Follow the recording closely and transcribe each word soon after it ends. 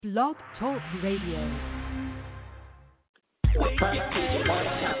Blog Talk Radio. Wake your TV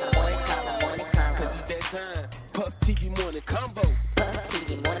morning combo. Cause it's that time. Puff TV morning combo. Puff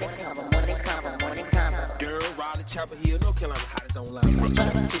TV morning combo. Girl, Raleigh, Chapel Hill, North Carolina, hottest online. Puff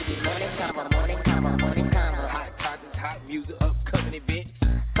TV morning combo. Hot topics, hot music, upcoming events.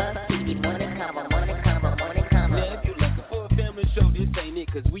 Puff TV morning combo. Now, if you're looking for a family show, this ain't it,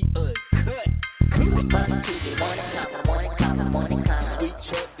 cause we uncut. Puff TV morning combo. Sweet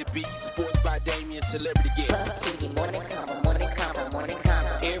Chuck, The Beat, Sports by Damien, Celebrity Guest. Puff TV morning combo.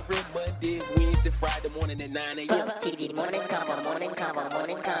 Every Monday, Wednesday, Friday morning at 9 a.m. Puff TV morning combo.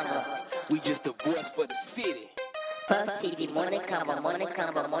 We just the voice for the city. Puff TV morning combo.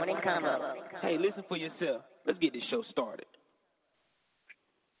 Hey, listen for yourself. Let's get this show started.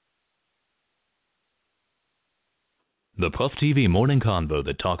 The Puff TV Morning Convo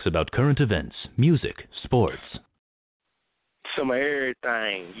that talks about current events, music, sports. Some of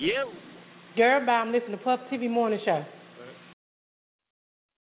everything. Yep. Girl, I'm listening to Puff TV Morning Show.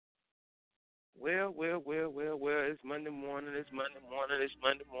 Well. It's Monday morning.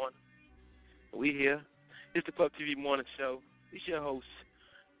 We here. It's the Puff TV Morning Show. It's your host,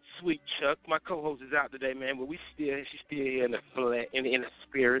 Sweet Chuck. My co-host is out today, man, but she's still here in the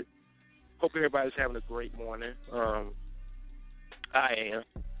spirit. Hope everybody's having a great morning. I am.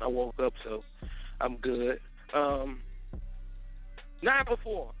 I woke up, so I'm good.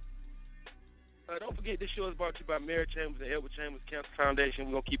 9:04. Don't forget, this show is brought to you by Mary Chambers and Edward Chambers Cancer Foundation.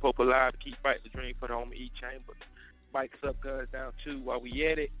 We're going to keep hope alive, keep fighting the dream for the home of each chamber. Bikes up, guns down, too, while we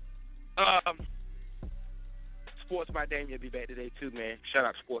at it. Sports by Damien will be back today, too, man. Shout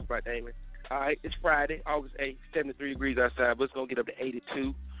out to Sports by Damien. All right, it's Friday, August 8th, 73 degrees outside, but it's going to get up to 82. It's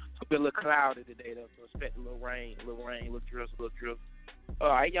going to be a little cloudy today, though, so expect a little rain, little drizzle. All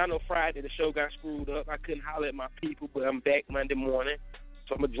right, y'all know Friday the show got screwed up. I couldn't holler at my people, but I'm back Monday morning.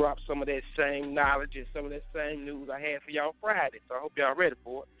 So I'm going to drop some of that same knowledge and some of that same news I had for y'all Friday. So I hope y'all ready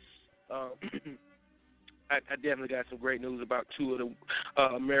for it. I definitely got some great news about two of the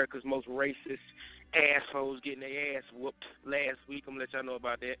America's most racist assholes getting their ass whooped last week. I'm going to let y'all know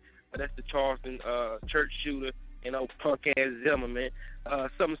about that. That's the Charleston church shooter and old punk-ass Zimmerman.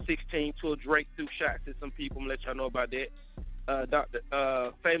 16 to a Drake threw shots at some people. I'm going to let y'all know about that.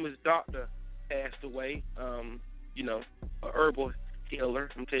 Famous doctor passed away, a herbal healer.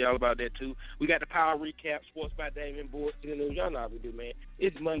 I'm going to tell y'all about that, too. We got the Power Recap, Sports by Damien, Boys to the News. Y'all know how we do, man.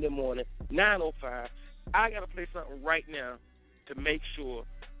 It's Monday morning, 9:05. I got to play something right now to make sure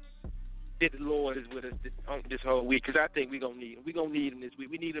that the Lord is with us this whole week, because I think we're going to need him. We're going to need him this week.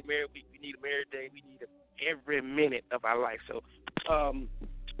 We need him every week. We need him every day. We need him every minute of our life. So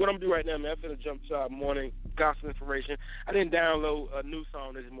what I'm going to do right now, man, I'm going to jump to our morning gospel inspiration. I didn't download a new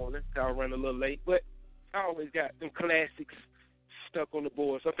song this morning. I was running a little late, but I always got them classics stuck on the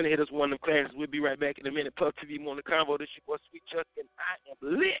board. So I'm going to hit us one of them classics. We'll be right back in a minute. Puff TV Morning Convo. This is your boy Sweet Chuck, and I am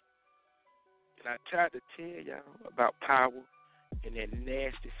lit. And I tried to tell y'all about power and that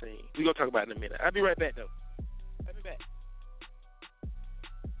nasty scene. We're going to talk about it in a minute. I'll be right back, though. I'll be back.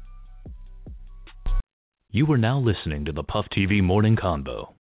 You are now listening to the Puff TV Morning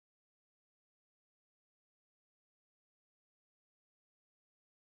Convo.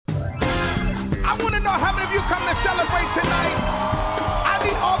 I want to know how many of you come to celebrate tonight. I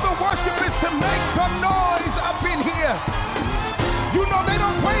need all the worshipers to make some noise up in here. You know they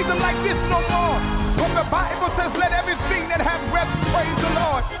don't praise him like this no more. But the Bible says let everything that have breath praise the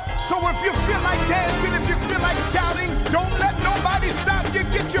Lord. So if you feel like dancing, if you feel like shouting, don't let nobody stop you.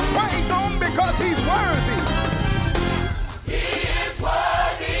 Get your praise on because he's worthy. He is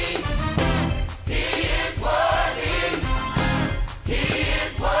worthy. He is worthy. He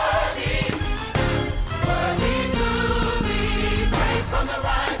is worthy. Worthy to be praised from the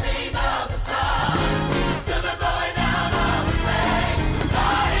rising of the sun to the going down of the same.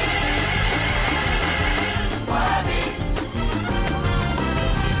 God is worthy.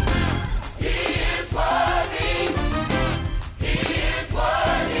 He is worthy. He is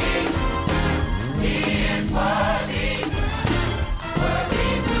worthy.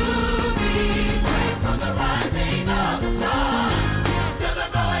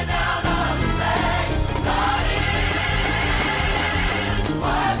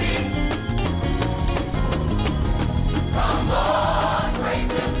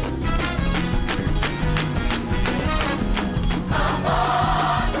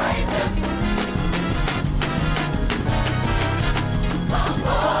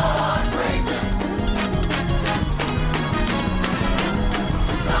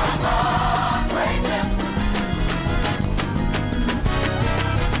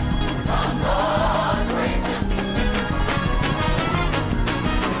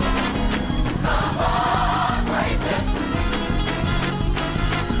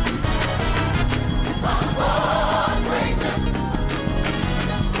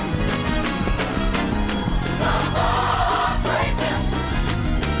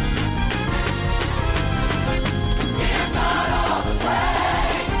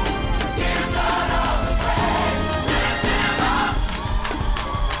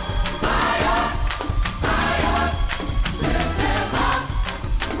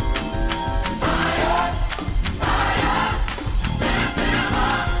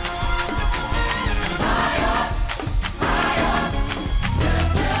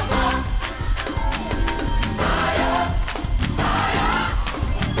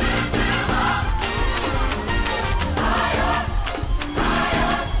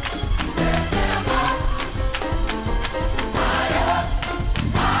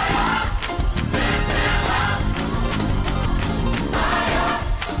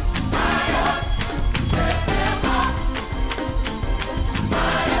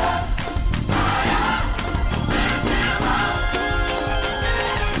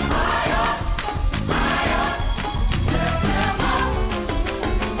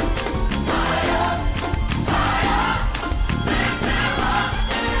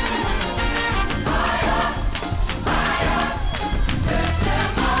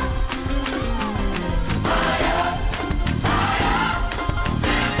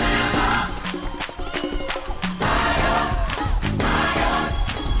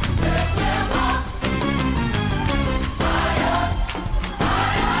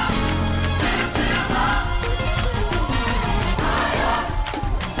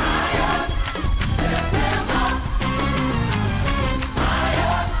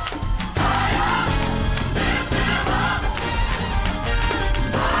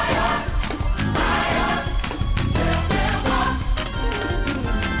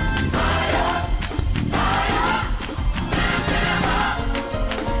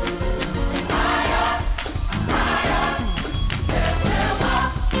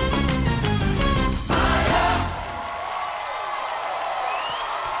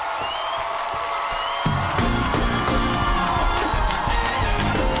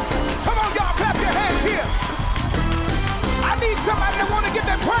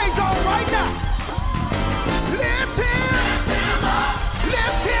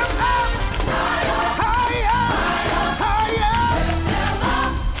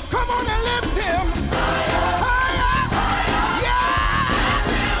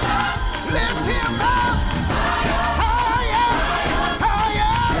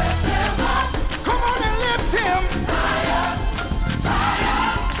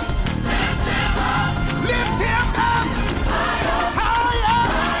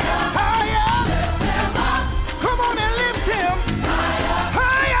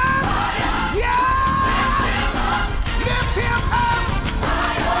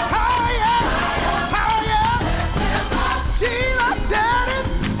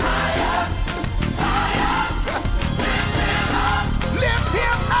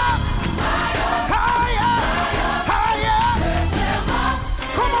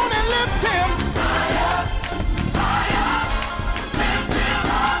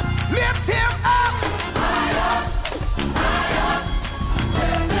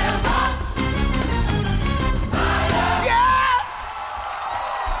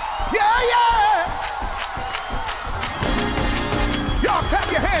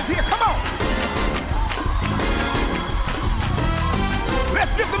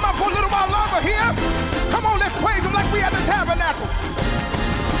 lift him up for a little while longer here. Come on, let's praise him like we at the tabernacle.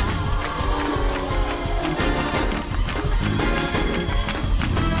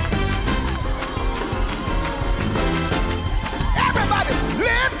 Everybody,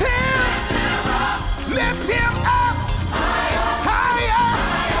 lift him up, higher,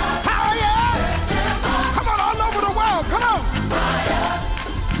 higher. Come on, all over the world, come on.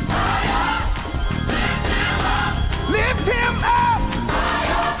 Lift him up,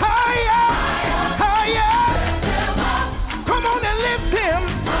 higher, higher. Come on and lift him.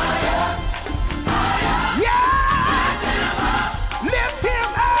 Yeah, lift him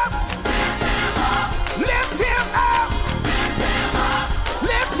up, lift him up.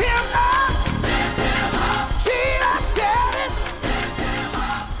 Lift him up. Jesus said it.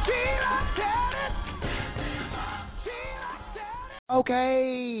 Jesus said it. Jesus said it.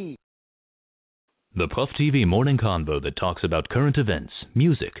 Okay. The Puff TV Morning Convo that talks about current events,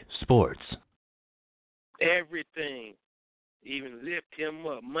 music, sports. Everything. Even lift him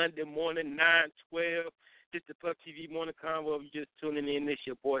up. Monday morning, 9:12. This the Puff TV Morning Convo. If you're just tuning in, this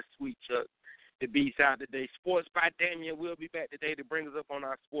your boy Sweet Chuck. The Beats out today. Sports by Damien will be back today to bring us up on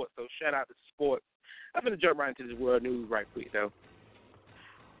our sports. So shout out to sports. I'm going to jump right into this world news right quick, though.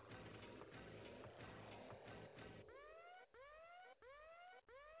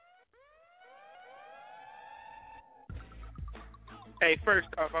 Hey, first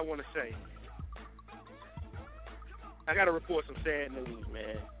off, I want to say, I got to report some sad news,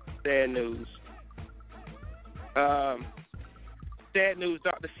 man. Sad news. Sad news,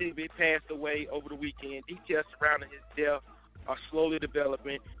 Dr. Sebi passed away over the weekend. Details surrounding his death are slowly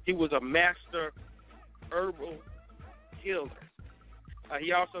developing. He was a master herbal healer.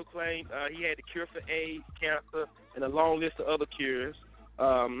 He also claimed he had the cure for AIDS, cancer, and a long list of other cures.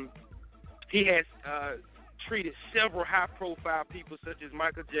 He has treated several high-profile people such as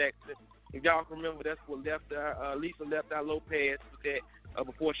Michael Jackson. If y'all can remember, that's what Lisa left our Lopez with that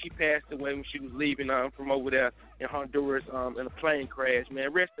before she passed away when she was leaving from over there in Honduras in a plane crash.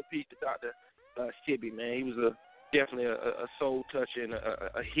 Man, rest in peace to Dr. Sebi, man. He was definitely a soul-toucher and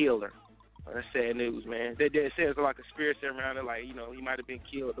a healer. That's sad news, man. They said there's a lot of conspiracy around it, like, you know, he might have been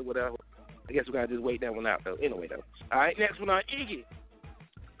killed or whatever. I guess we got to just wait that one out, though. Anyway, though. All right, next one on Iggy.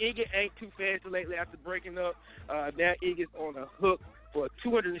 Iggy ain't too fast lately after breaking up. Now Iggy's on a hook for a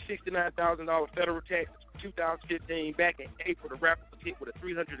 $269,000 federal tax in 2015. Back in April, the rapper was hit with a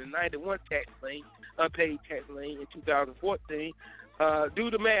 $391 tax lien, unpaid tax lien in 2014.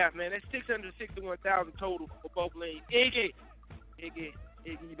 Do the math, man. That's $661,000 total for both liens. Iggy,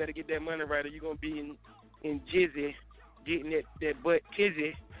 you better get that money right, or you're gonna be in jizzy, getting that butt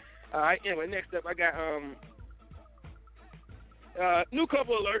tizzy. All right. Anyway, next up, I got new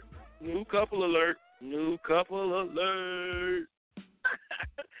couple alert.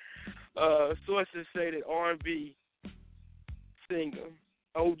 Sources say that R&B singer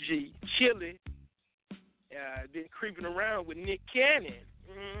OG Chili been creeping around with Nick Cannon.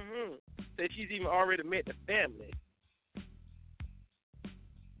 Said she's even already met the family.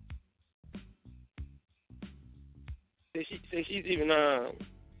 Said she's even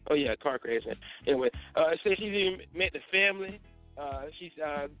car crash. Anyway, said she's even met the family. She's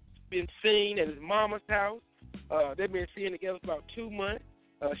been seen at his mama's house. They've been seeing together for about 2 months.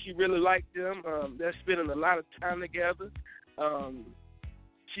 She really liked them. They're spending a lot of time together.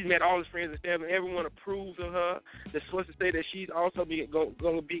 She's met all his friends and family. Everyone approves of her. The sources say that she's also going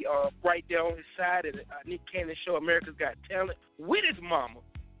to be right there on his side at Nick Cannon's show, America's Got Talent, with his mama.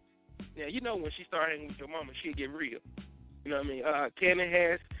 Now, you know when she started hanging with your mama, she'll get real. You know what I mean? Cannon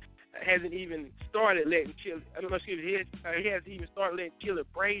hasn't even started letting Chili. I don't know. He hasn't even started letting Chili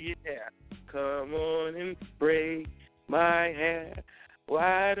braid his hair. Come on and braid my hair.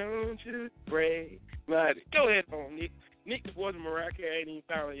 Why don't you braid my? Go ahead, on Nick. Nick, the voice of Mariah Carey, ain't even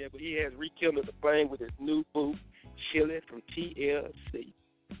found yet, but he has rekindled the flame with his new boo, Chili from TLC.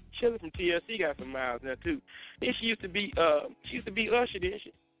 Chili from TLC got some miles now too. Then she used to be Usher, didn't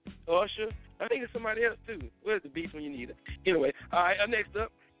she? Usher. I think it's somebody else too. Where's the beast when you need it? Anyway, all right. Next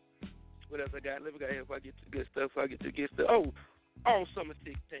up. What else I got? Let me go ahead before I get to the good stuff. Oh, all summer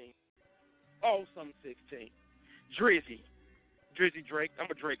 16. Drizzy Drake. I'm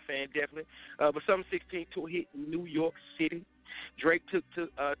a Drake fan, definitely. But Summer 16 tour hit in New York City. Drake took to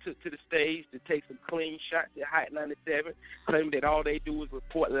the stage to take some clean shots at Hot 97, claiming that all they do is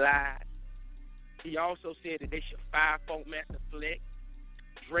report live. He also said that they should fire Funkmaster Flex.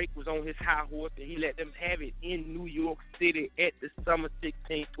 Drake was on his high horse, and he let them have it in New York City at the Summer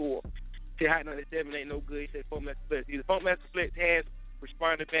 16 tour. Said Hot 97 ain't no good. He said Funkmaster Flex. Either Funkmaster Flex has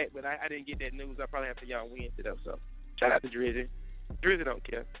responded back, but I didn't get that news. I probably have to y'all Wednesday though. So shout out to Drizzy. Drizzy don't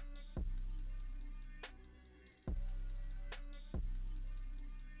care.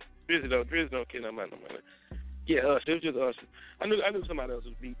 Drizzy don't care no matter. Yeah, Usher. It was just Usher. I knew somebody else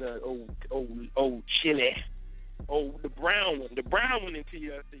was beat that old Chili. Oh, the brown one in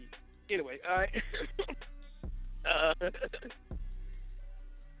TLC. Anyway, all right.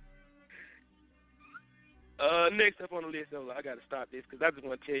 Next up on the list, I got to stop this because I just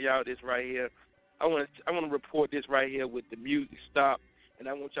want to tell y'all this right here. I want to report this right here with the music stop, and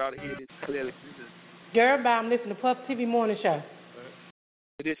I want y'all to hear this clearly. Girl, I'm listening to Puff TV Morning Show.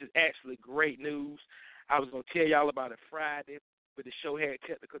 This is actually great news. I was going to tell y'all about it Friday, but the show had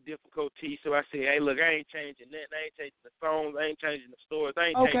technical difficulties, so I said, hey, look, I ain't changing nothing. I ain't changing the songs. I ain't changing the stories. I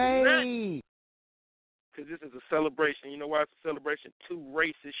ain't changing nothing. Because this is a celebration. You know why it's a celebration? Two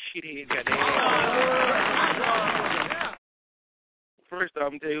racist shitheads got their ass. First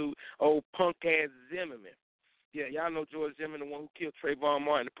off, I'm going to tell you, old punk-ass Zimmerman. Yeah, y'all know George Zimmerman, the one who killed Trayvon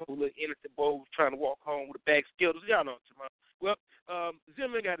Martin, the poor little innocent boy who was trying to walk home with a bag of Skittles. Y'all know what I'm talking about. Well,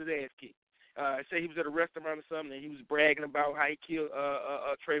 Zimmerman got his ass kicked. Say he was at a restaurant or something, and he was bragging about how he killed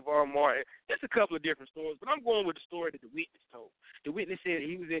Trayvon Martin. There's a couple of different stories, but I'm going with the story that the witness told. The witness said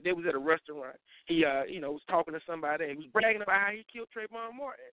they was at a restaurant. He, was talking to somebody, and he was bragging about how he killed Trayvon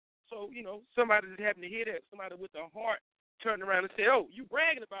Martin. So, somebody that happened to hear that, somebody with a heart, turned around and said, "Oh, you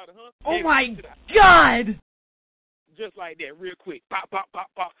bragging about it, huh?" Oh my God! Just like that, real quick, pop, pop, pop,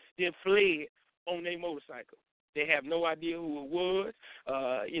 pop. Then fled on their motorcycle. They have no idea who it was.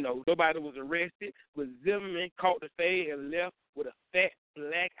 Nobody was arrested. But Zimmerman caught the fade and left with a fat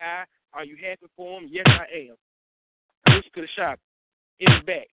black eye. Are you happy for him? Yes, I am. I wish you could have shot him in the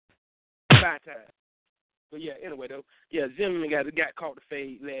back. 5 times. But yeah, anyway though, yeah, Zimmerman got caught the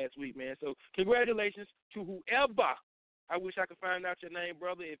fade last week, man. So congratulations to whoever. I wish I could find out your name,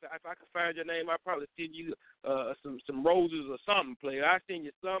 brother. If I could find your name, I'd probably send you some roses or something, player. I'd send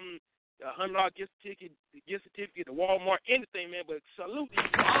you something. $100 gift certificate to Walmart, anything, man. But salute you.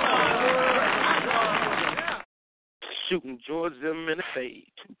 Shooting George Zimmerman in the face,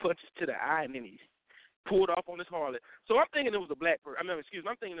 2 punches to the eye, and then he pulled off on his Harley. So I'm thinking it was a black person. I'm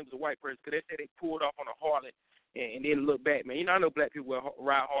thinking it was a white person because they said they pulled off on a Harley and then look back, man. I know black people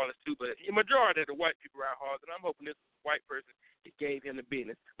ride Harleys too, but the majority of the white people ride Harleys, and I'm hoping this white person gave him the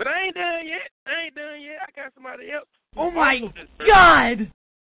business. But I ain't done yet. I got somebody else. Oh my God!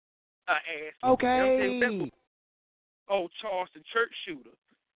 Okay. Charleston church shooter,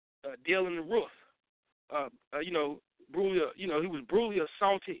 Dylan Roof. He was brutally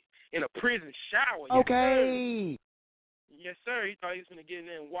assaulted in a prison shower. Okay. Yes, sir. He thought he was going to get in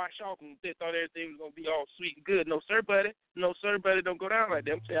there and wash off, and they thought everything was going to be all sweet and good. No, sir, buddy. No, sir, buddy. Don't go down like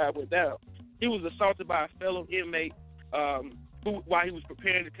that. I'm telling you how it went down. He was assaulted by a fellow inmate while he was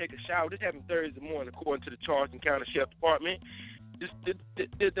preparing to take a shower. This happened Thursday morning, according to the Charleston County Sheriff's Department. The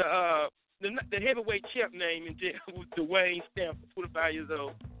heavyweight champ name in jail was Dwayne Stanford, 25 years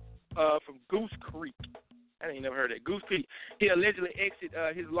old, from Goose Creek. I ain't never heard of that. Goose Creek. He allegedly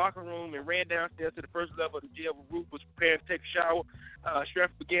exited his locker room and ran downstairs to the first level of the jail where Ruth was preparing to take a shower.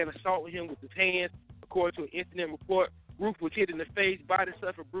 Stanford began assaulting him with his hands. According to an incident report, Ruth was hit in the face, body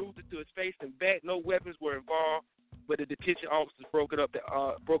suffered bruises to his face and back. No weapons were involved, but the detention officers broke up the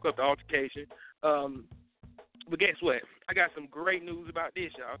altercation. But guess what? I got some great news about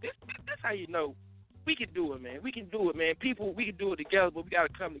this, y'all. This how you know we can do it, man. We can do it, man. People, we can do it together, but we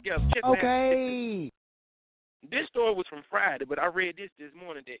got to come together. Check this story was from Friday, but I read this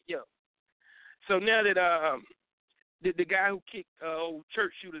morning that, so now that the guy who kicked old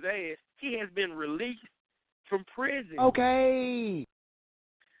church shooter's ass, he has been released from prison. Okay.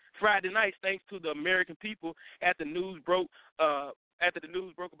 Friday night, thanks to the American people, after the news broke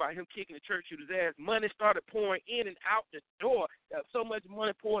about him kicking the church shooter's ass, money started pouring in and out the door. So much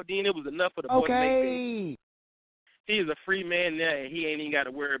money poured in, it was enough for the boy to make things. He is a free man now, and he ain't even got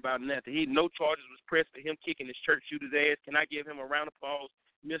to worry about nothing. No charges was pressed for him kicking his church shooter's ass. Can I give him a round of applause?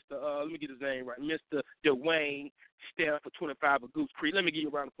 Mr. Let me get his name right. Mr. Dwayne Stanford, 25 of Goose Creek. Let me give you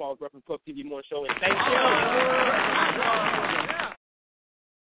a round of applause, repping Puff TV Morning Show, and thank you.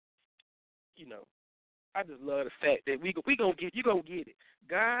 I just love the fact that you gonna get it.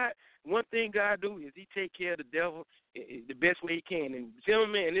 God, one thing God do is He take care of the devil the best way He can. And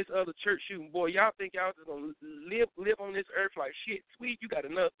Zimmerman and this other church shooting boy, y'all think y'all just gonna live on this earth like shit? Sweet, you got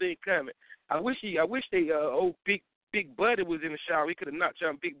another thing coming. I wish they old Big Buddy was in the shower. He could have knocked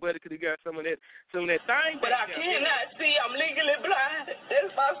out Big Buddy. Could have got some of that thing. But I cannot see. I'm legally blind.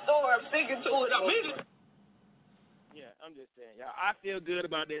 That's my story. I'm sticking to it. Yeah, I'm just saying, y'all. I feel good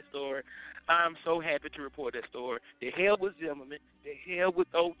about that story. I'm so happy to report that story. The hell with Zimmerman. The hell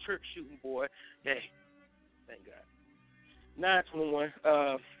with old church shooting boy. Hey, thank God. 9:21.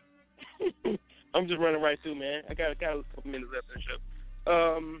 I'm just running right through, man. I got a couple minutes left in the show.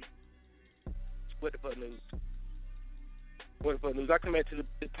 What the fuck news? I come back to the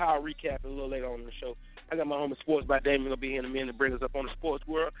power recap a little later on in the show. I got my home in sports by Damon gonna be here in a minute to bring us up on the sports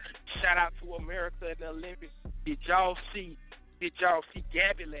world. Shout out to America at the Olympics. Did y'all see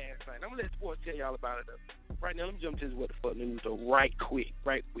Gabby last night? I'm gonna let sports tell y'all about it though. Right now, let me jump to this what the fuck news though. Right quick.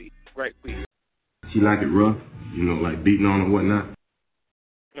 She like it rough, like beating on or whatnot.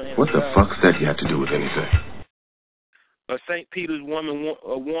 Man, what the fuck's that you have to do with anything? A St. Peter's woman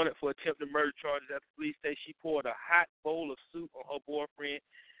wanted for attempted murder charges after police say she poured a hot bowl of soup on her boyfriend.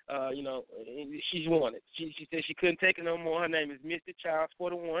 She's wanted. She said she couldn't take it no more. Her name is Misty Childs,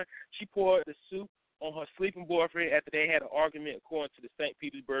 41. She poured the soup on her sleeping boyfriend after they had an argument, according to the St.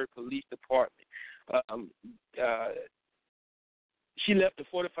 Petersburg Police Department. She left the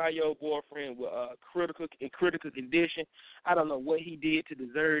 45-year-old boyfriend with in critical condition. I don't know what he did to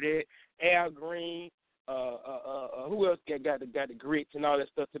deserve that. Al Green, who else got the grits and all that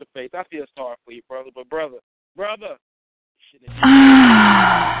stuff to the face? I feel sorry for you, brother. But brother,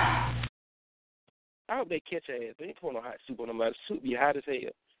 I hope they catch her ass. They ain't pouring no hot soup on them. The soup be hot as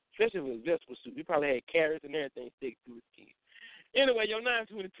hell, especially if it was vegetable soup. You probably had carrots and everything sticking through his skin. Anyway,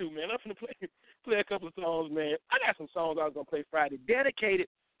 9:22, man. I'm finna play a couple of songs, man. I got some songs I was gonna play Friday.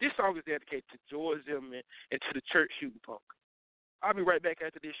 This song is dedicated to George Zimmerman and to the church shooting punk. I'll be right back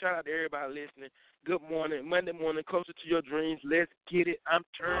after this. Shout out to everybody listening. Good morning, Monday morning, closer to your dreams. Let's get it. I'm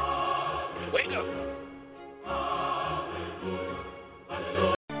turned. Wake up.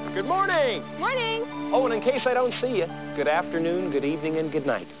 Good morning. Morning. Oh, and in case I don't see you, good afternoon, good evening, and good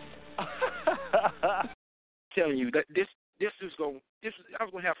night. Telling you that I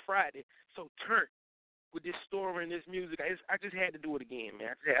was gonna have Friday, so turn with this story and this music. I just had to do it again,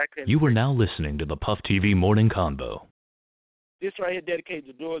 man. You are now listening to the Puff TV Morning Convo. This right here dedicated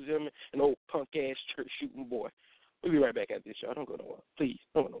to George Zimmerman, an old punk ass church shooting boy. We'll be right back after this, y'all. Don't go nowhere, please.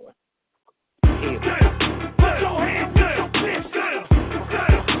 Don't go nowhere. Put your hands up, bitch.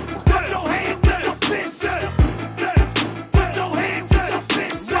 Put your hands up, bitch. Put your hands up,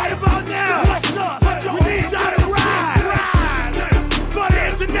 bitch. Right about now. What's up? Put your hands up.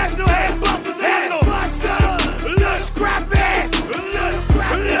 International head busters handle. Let's scrap it. Let's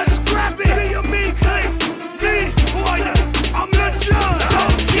scrap it. Do you mean click? Me, boy, I'm the judge.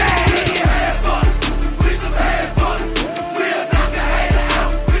 Oh, yeah. We some head busters. We'll knock the hater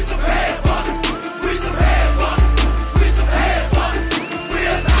out. We some head busters. We some head busters. We some head busters.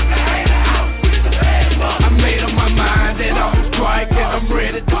 We'll knock the hater out. We some head busters. I made up my mind that I'm a strike and I'm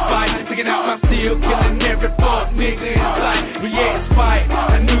ready to fight. Taking out my steel, killing every fuck nigga in sight. We ain't fight.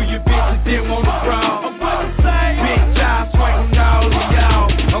 I knew you bitches didn't want to brawl. Big job swinging all of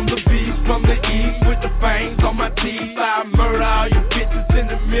y'all. I'm the beast from the east with the fangs on my teeth. I murder all you bitches in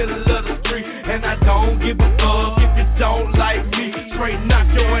the middle of the street. And I don't give a fuck if you don't like me. Straight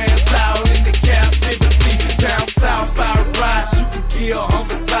knock your ass out in the captivity. Down south I ride, you can kill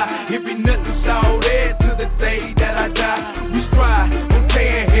homicide. It be nothing short there to the day that I die. We strive on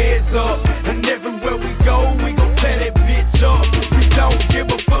tearing heads up. And everywhere we go, we gon' tear that bitch up. Don't give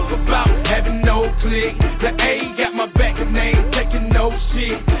a fuck about having no click. The A got my back and they ain't taking no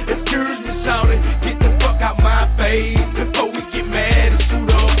shit. Excuse me, shawty, get the fuck out my face before we get mad and shoot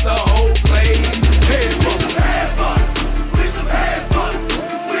up the whole place. Head busters, head busters, we some head busters.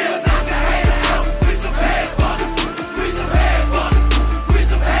 We'll knock the hater out. We some head busters, we some head busters, we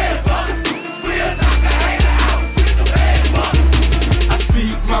some head busters. We'll knock the hater out. We some head busters. I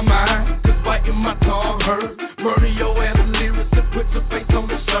speak my mind, cause biting my tongue hurt. Murder your ass lyrics and put your face on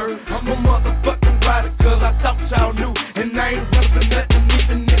the shirt. I'm a motherfucking rider cause I thought y'all knew. And I ain't running nothing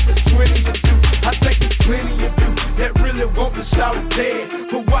even if it's 20 of you. I think it's plenty of you that really want to shout it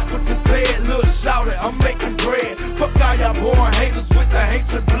dead. But watch what you said, little shouter, I'm making bread. Fuck all y'all born haters with the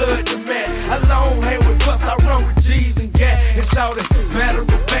hatred blood demand. I long hang with bust, I run with G's and gas. And shout it, matter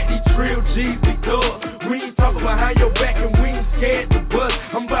of fact, these trill G's be thugs. We ain't talking behind your back and we ain't scared to bust.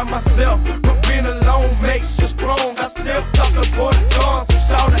 I'm by myself, but being alone makes you strong. I still talking for the guns, so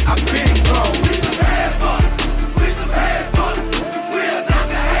shout it, I've been grown. We some head busters, we some head busters. We'll knock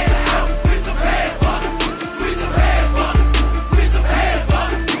the hater out. We some head busters, we some head busters. We some head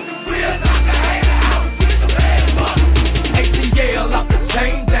busters, we'll knock the hater out. We some head busters. ATL off the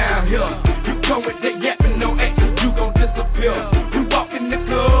chain down here. You come with that yapping, no action, you gon' disappear. We walk in the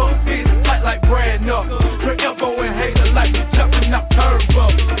club, it's tight like brand knuckles. Your elbow and hater like you jumping out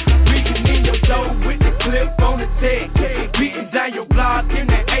turnbuckles. We can need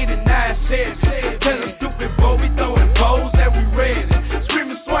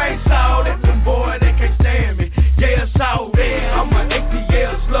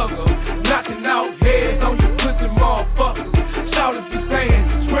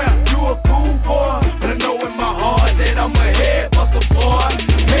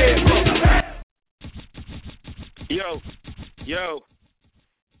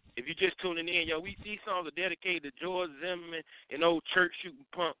If you're just tuning in, yo, these songs are dedicated to George Zimmerman and old church shooting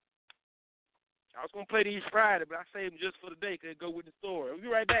punk. I was going to play these Friday, but I saved them just for the day because it go with the story. We'll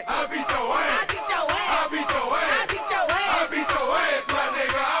be right back. I'll beat your ass. I'll beat your ass. I'll beat your ass. I'll beat your ass. I'll beat your ass, my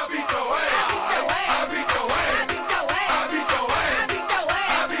nigga. I'll beat your ass. I'll beat your ass. I'll beat your ass. I'll beat your ass. I'll beat your ass.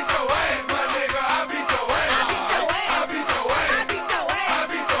 I'll beat your ass. I'll beat your ass, my nigga. I'll beat your ass. I'll beat your ass. I'll beat your ass. I'll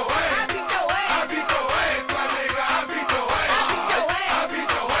beat your ass. I'll beat your ass. I'll beat your ass, my nigga. I'll beat your ass. I'll beat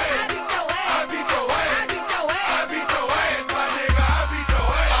your ass. I'll beat your ass. I'll beat your ass. I'll beat your ass. I'll beat your ass, my nigga. I'll beat your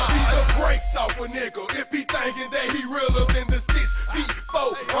ass. I'll beat the brakes off a nigga if he thinking that he realer than the 6 feet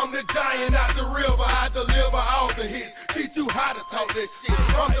 4. I'm the giant out the river. I deliver all the hits. Teach you how to talk that shit.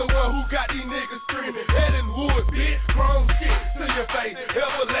 I'm the one who got these niggas screaming. Head and wood, bitch. Chrome shit to your face.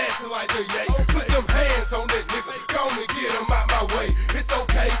 Everlasting like the yay. Put them hands on that nigga. Gonna get him out my way. It's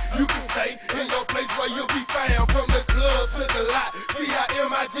okay. You can stay in your place where you'll be found. From the club to the lot. See how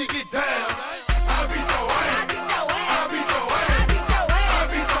MIG get down. I'll be so ass. I'll be so ass.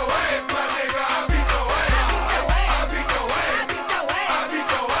 I'll be so ass, my nigga. I'll be so ass. I'll be so ass. I'll be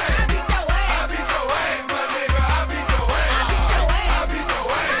so ass. I'll be so ass, my nigga. I'll be so ass. I'll be so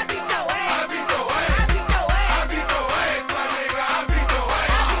ass. I'll be so ass. I'll be so ass. I'll be so ass, my nigga. I'll be so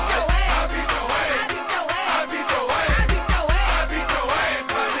ass. I'll be so ass. I'll be so ass. I'll be so ass,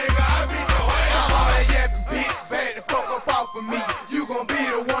 my nigga. I'll be so ass. All that yapping bitch, bad to fuck up off of me. You gon' be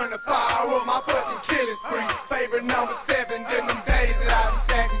the one to fire up my fucking killing spree. Favorite number 7, then them days that I was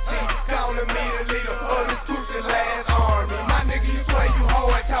stacking G. Calling me the leader of this push-last army. My nigga, you swear you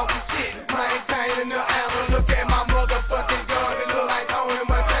hard talking shit. Maintaining the ammo. Look at my motherfucking gun. It look like Tony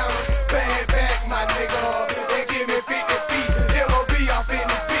Montana. Bad back, my nigga. They give me 50 feet. MOB off in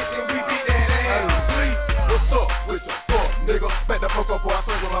this bitch and we beat that ass. Please, what's up with your fuck, nigga? Back the fuck up, boy. I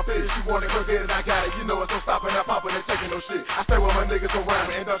swing with my fist. You want it, go get it, I got it. You know it's no stopping, not popping and taking no shit. I stay with my niggas around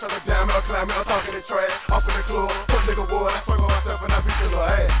me and don't try to down me or climb me or talking this trash. Off in the club, fuck nigga wood. I swing with myself and I beat your little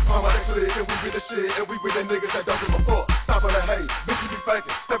ass. Mama, they click and we be the shit and we be the niggas that don't give a fuck. Stop on that hate, bitch, you be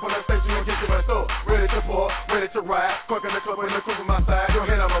faking. Step on that station and get your ass up. Ready to ball, ready to ride. Fuck in the club and the crew on my side. Your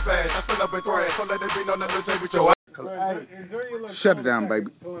hand on my back, I still up and thrash. So let it be known that they with your ass. Shut it down,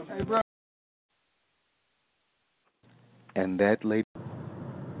 baby. And that lady.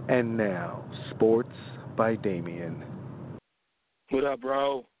 And now, Sports by Damien. What up,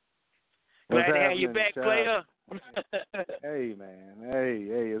 bro? What's Glad to have happening, you back, Chuck? player. Hey, man. Hey,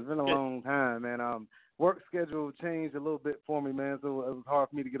 it's been a long time, man. Work schedule changed a little bit for me, man, so it was hard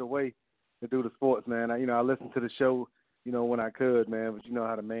for me to get away to do the sports, man. I listened to the show, when I could, man, but you know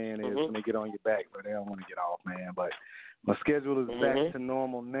how the man is when they get on your back, but they don't want to get off, man. But my schedule is back to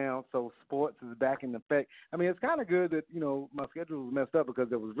normal now, so sports is back in effect. I mean, it's kind of good that, my schedule was messed up because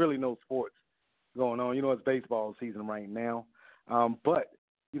there was really no sports going on. It's baseball season right now. But,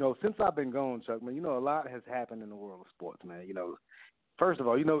 since I've been gone, Chuck, man, a lot has happened in the world of sports, man. First of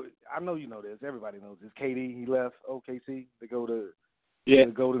all, I know you know this. Everybody knows this. KD, he left OKC to go to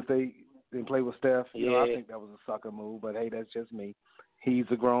Golden State and play with Steph. I think that was a sucker move, but hey, that's just me. He's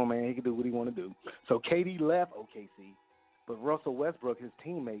a grown man. He can do what he want to do. So KD left OKC, but Russell Westbrook, his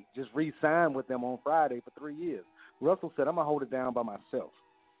teammate, just re-signed with them on Friday for 3 years. Russell said, I'm going to hold it down by myself.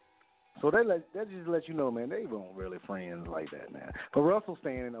 So that just lets you know, man, they weren't really friends like that, man. But Russell's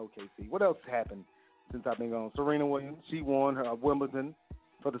staying in OKC. What else happened since I've been gone? Serena Williams, she won her Wimbledon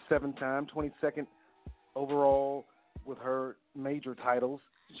for the 7th time, 22nd overall with her major titles.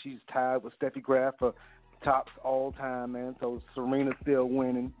 She's tied with Steffi Graf for tops all time, man. So Serena's still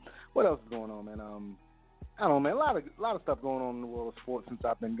winning. What else is going on, man? I don't know, man. A lot of stuff going on in the world of sports since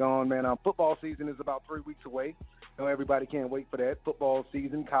I've been gone, man. Football season is about 3 weeks away. Everybody can't wait for that. Football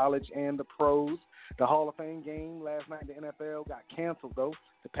season, college and the pros. The Hall of Fame game last night in the NFL got canceled, though.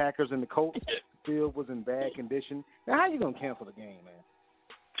 The Packers and the Colts. The field was in bad condition. Now, how you going to cancel the game, man?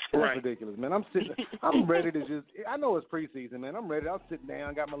 That's ridiculous, man. I'm ready to just – I know it's preseason, man. I'm ready. I'm sitting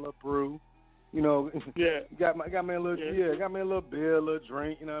down, got my little brew. Got me a little got me a little beer, a little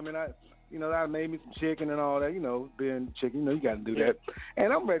drink. I made me some chicken and all that. Being chicken, you got to do that.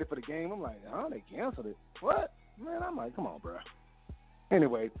 And I'm ready for the game. I'm like, they canceled it. What? Man, I'm like, come on, bro.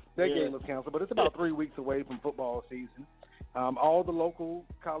 Anyway, that game was canceled, but it's about 3 weeks away from football season. All the local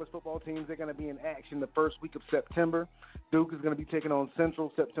college football teams, they're going to be in action the first week of September. Duke is going to be taking on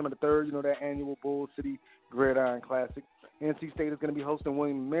Central September the 3rd, that annual Bull City Gridiron Classic. NC State is going to be hosting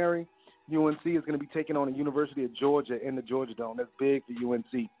William & Mary. UNC is going to be taking on the University of Georgia in the Georgia Dome. That's big for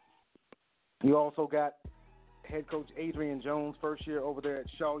UNC. You also got head coach Adrian Jones, first year over there at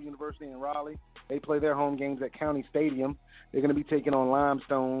Shaw University in Raleigh. They play their home games at County Stadium. They're going to be taking on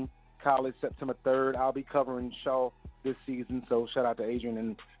Limestone College September 3rd. I'll be covering Shaw this season, so shout out to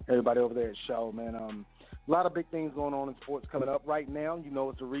Adrian everybody over there at Shaw, man. A lot of big things going on in sports coming up right now. You know,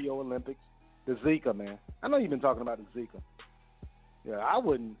 it's the Rio Olympics, the Zika, man. I know you've been talking about the Zika. Yeah, I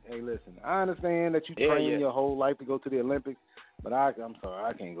wouldn't. Hey, listen, I understand that you train your whole life to go to the Olympics, but I'm sorry,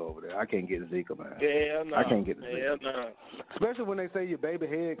 I can't go over there. I can't get Zika, man. Hell no. I can't get the Zika. Hell no. Especially when they say your baby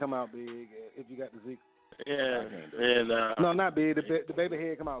head come out big if you got the Zika. Yeah, No, not big. The baby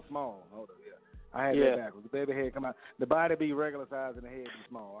head come out small. Hold on, I had that backwards. The baby head come out. The body be regular size and the head be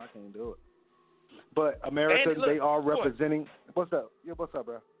small. I can't do it. But America, they are representing. What's up? Yeah, what's up,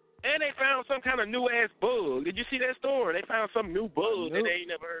 bro? And they found some kind of new-ass bug. Did you see that story? They found some new bug that they ain't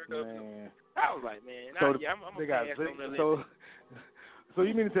never heard of. Man. I was like, man, so I'm they got Zika. So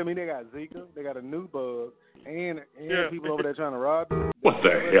you mean to tell me they got Zika, they got a new bug, and people over there trying to rob you? What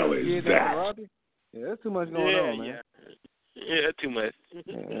the hell is that? Yeah, there's too much going on, man. Yeah, too much.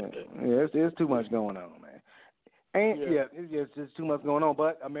 It's too much going on, man. It's just too much going on.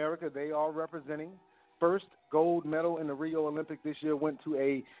 But America, they are representing. First gold medal in the Rio Olympics this year went to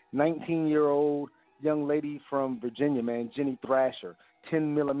a 19-year-old young lady from Virginia, man, Jenny Thrasher,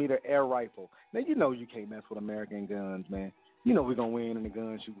 10-millimeter air rifle. Now, you know you can't mess with American guns, man. You know we're going to win in the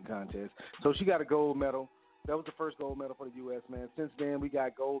gun shooting contest. So she got a gold medal. That was the first gold medal for the U.S., man. Since then, we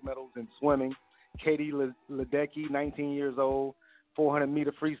got gold medals in swimming. Katie Ledecky, 19 years old,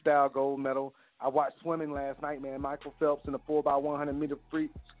 400-meter freestyle gold medal. I watched swimming last night, man. Michael Phelps in the 4x100-meter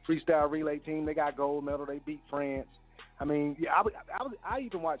freestyle relay team. They got gold medal. They beat France. I mean, I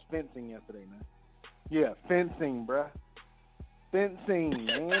even watched fencing yesterday, man. Yeah, fencing, bruh. Fencing,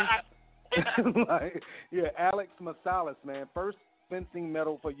 man. Alex Masalis, man. First fencing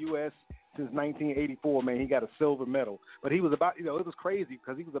medal for U.S. since 1984, man. He got a silver medal. But he was about, it was crazy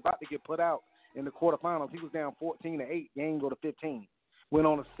because he was about to get put out in the quarterfinals. He was down 14-8. Game go to 15. Went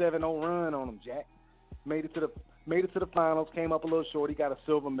on a 7-0 run on him, Jack. Made it to the finals, came up a little short. He got a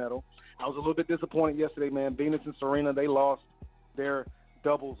silver medal. I was a little bit disappointed yesterday, man. Venus and Serena, they lost their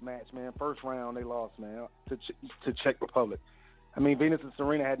doubles match, man. First round, they lost, man, to Czech Republic. I mean, Venus and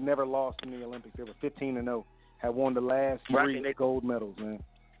Serena had never lost in the Olympics. They were 15-0, had won the last three gold medals, man.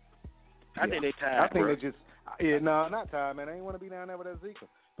 I think they tied. I think they just not tied, man. They ain't want to be down there with that Zika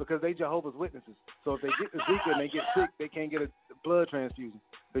because they Jehovah's Witnesses. So if they get the Zika and they get sick, they can't get a blood transfusion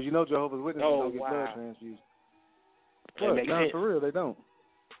because you know Jehovah's Witnesses don't get blood transfusion. For real, they don't.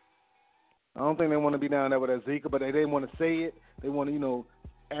 I don't think they want to be down there with that Zika, but they didn't want to say it. They want to,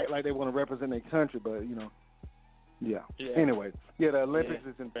 act like they want to represent their country, but Anyway, the Olympics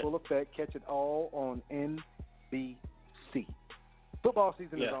is in full effect. Catch it all on NBC. Football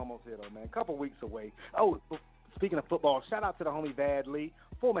season is almost here, though, man. A couple weeks away. Oh, speaking of football, shout out to the homie Vad Lee,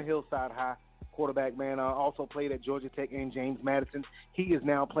 former Hillside High quarterback, man. Also played at Georgia Tech and James Madison. He is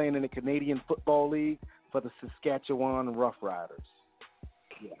now playing in the Canadian Football League for the Saskatchewan Roughriders.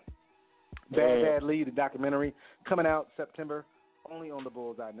 Yeah. Bad Lee, the documentary, coming out September, only on the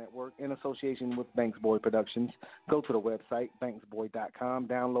Bullseye Network in association with Banks Boy Productions. Go to the website, banksboy.com.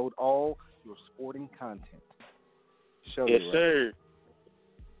 Download all your sporting content. Yes, sir.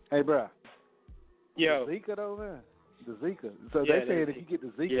 Hey, bro. Yo. The Zika, though, man. The Zika. So they said if you get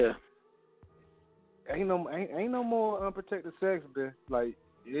the Zika, ain't no more unprotected sex, man. Like,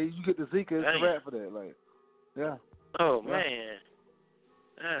 you get the Zika, it's a wrap for that. Like, Oh, man.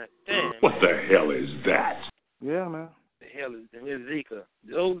 Damn. What the hell is that? Yeah, man. The hell is Zika?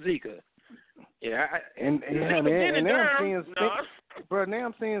 The old Zika. Yeah, man. And now I'm seeing now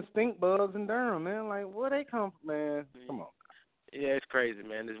I'm seeing stink bugs in Durham, man. Like, where they come from, man? Come on. Yeah, it's crazy,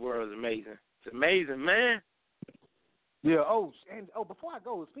 man. This world is amazing. It's amazing, man. Yeah. Before I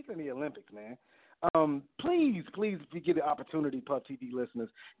go, speaking of the Olympics, man, please, if you get the opportunity, Puff TV listeners,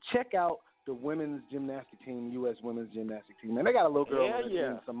 check out the women's gymnastic team, U.S. women's gymnastic team. Man, they got a little girl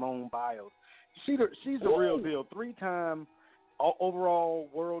named Simone Biles. She's the real deal. 3-time overall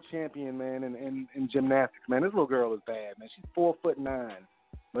world champion, man, in gymnastics. Man, this little girl is bad, man. She's 4'9",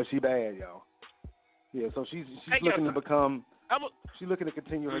 but she bad, y'all. Yeah, so she's looking to become. She's looking to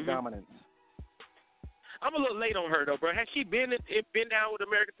continue her dominance. I'm a little late on her though, bro. Has she been down with the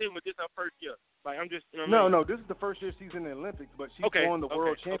American team, or this her first year? Like, I'm just. No, this is the first year she's in the Olympics, but she's won the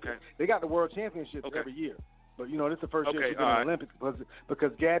world championship. They got the world championships every year, but this is the first year she's in the Olympics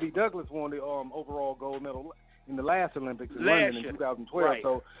because Gabby Douglas won the overall gold medal in the last Olympics in London in 2012. Right.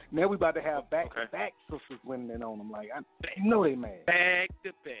 So now we about to have back-to-back sisters winning on them. Like, I know they mad. Back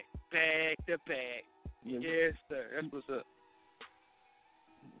to back. Yes, sir. That's what's up.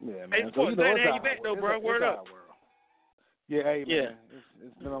 Yeah, man. Hey, sports, glad to have you back, though, bro. Word up. Yeah, hey, man.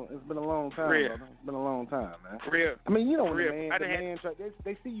 It's been a long time, brother. It's been a long time, man. Real. I mean, when the man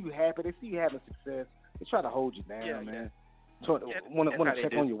they see you happy, they see you having success, they try to hold you down, man. Want to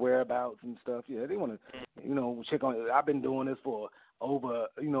check on your whereabouts and stuff. Yeah, they want to, check on. I've been doing this for over,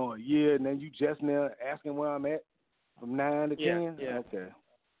 a year, and then you just now asking where I'm at from 9 to 10. Yeah. Okay.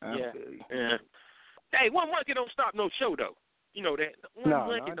 Yeah. Hey, one monkey don't stop no show though. You know that. One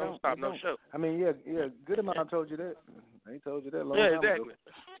monkey don't stop no show. I mean, yeah. Good amount told you that. They told you that long time exactly.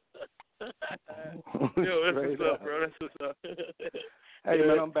 Yo, that's what's up, bro. That's what's up. Hey,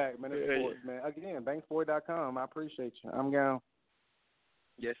 man, I'm back, man. It's sports, man. Again, banksport.com. I appreciate you. I'm gone.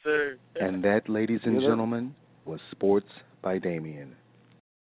 Yes, sir. And that, ladies and gentlemen, was Sports by Damien.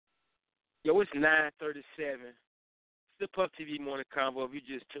 Yo, it's 9:37. It's the Puff TV Morning Convo. If you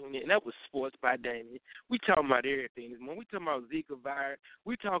just tuned in, that was Sports by Damien. We talking about everything this morning. We talking about Zika virus.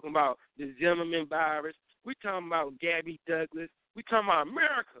 We talking about the Zimmerman virus. We talking about Gabby Douglas. We talking about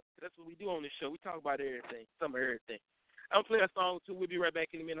America. That's what we do on this show. We talk about everything, some of everything. I'm going to play a song, too. We'll be right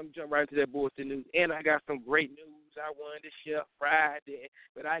back in a minute. I'm going to jump right into that bullshit news. And I got some great news. I won this share Friday,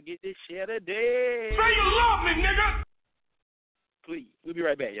 but I get this share today. Say you love me, nigga. Please. We'll be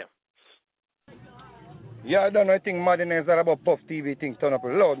right back, y'all. Yeah, I don't know. I think Madden is all about Puff TV thing. Turn up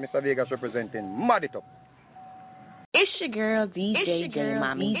loud. Mr. Vegas representing Mad It Up. It's your girl, DJ J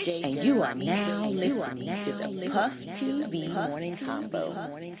Mommy, and you are now listening to the Puff TV Morning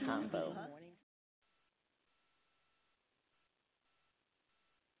Convo.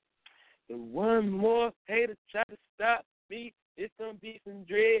 And one more hater try to stop me. It's gonna be some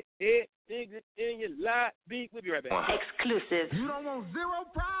dreadhead niggas in your lobby. We'll be right back. Exclusive. You don't want zero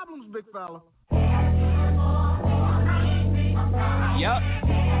problems, big fella. Yup.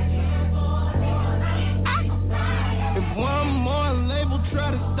 If one more label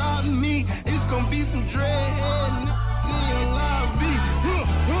try to stop me, it's gonna be some dreadhead niggas in your lobby. You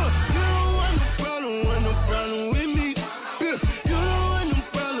don't want no problem with me. You don't want no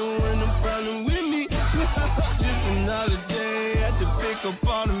problem with me. Just another day at the pick up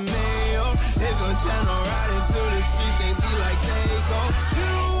on the mail. They gon' turn right into the streets, they be like they go. You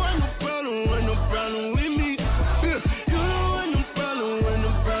don't want no problem with me. You don't want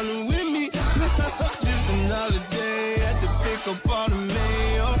no problem with me. Just another day at the pick up on the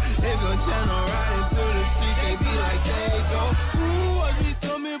mail. They gon' turn right into the streets, they be like they go. Ooh, I be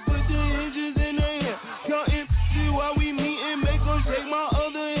coming, put the inches in their hand. Counting, see why we meet and make them take my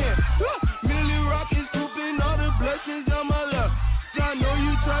other hand. Millie Rockets scooping all the blessings on my left. I know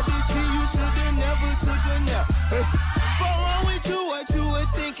you tried to cheat, you should've never took a nap. What's wrong with you, what you were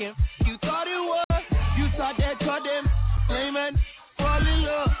thinking? You thought it was, you thought that them, lame and fall in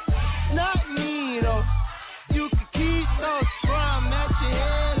love. Not me though, you can keep those from at your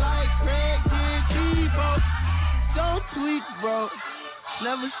head like Craig did Debo. Don't tweet, bro,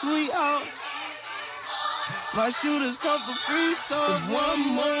 never tweet out. My shooters come for free, so if one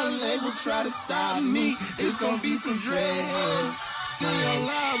more label try to stop me, it's gonna be some dread. You don't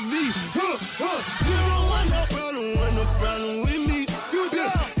love me. You don't want no problem with me. You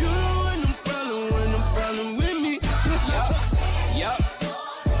don't want no problem with me. Yup.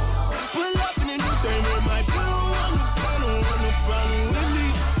 Pull up in a new thing with my. You don't want no problem with me.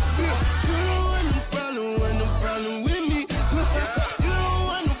 You don't want no problem with me. You don't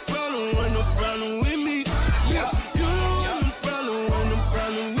want no problem with me. You don't want no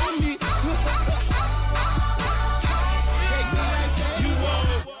problem with me.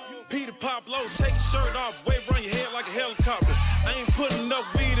 Peter Pop Low, take your shirt off, wave around your head like a helicopter. I ain't putting enough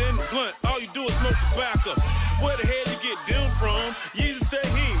weed in the blunt, all you do is smoke tobacco. Where the hell you get them from? Jesus said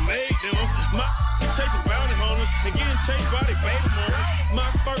he ain't made them. My chasing bounty hunters and getting chased by their baby mama.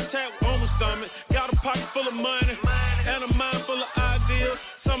 My first tap on my stomach, got a pocket full of money and a mind full of ideas.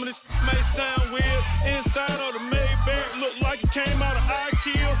 Some of this may sound weird. Inside of the Maybach look like it came out of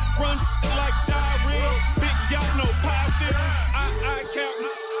IKEA. Run like diarrhea, big yacht, no pie fit. I cap.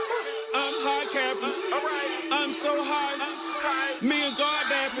 I'm high capping. I'm so high. Me and God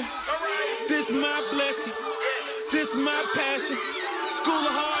dapping. This is my blessing. This is my passion. School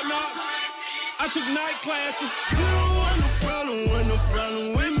of hard knocks. I took night classes. You don't want no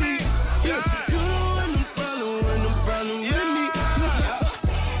problem with me. You don't want no problem with me.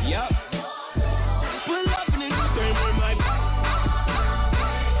 Yup. Pull up in this thing with my.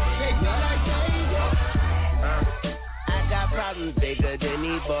 Take me like that. I got problems bigger than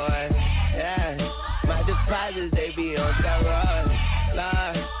these boys. Yeah, my deposits, they be on steroids.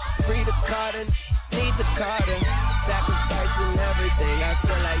 Lord, free the Carter, need the Carter. Sacrificing everything, I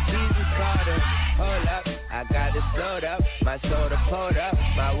feel like Jesus Carter. Hold up, I got it slowed up. My soda pulled up,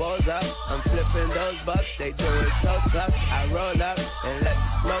 my woes up. I'm flipping those bucks, they do it so tough. I roll up and let the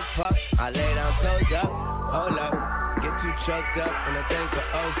smoke puff. I lay down toes up, hold up. Get too choked up and I think for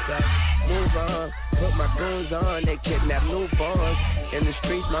Osa. Move on, put my goons on, they kidnap newborns. In the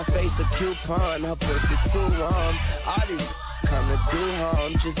streets, my face a coupon, her pussy too warm. All these come to do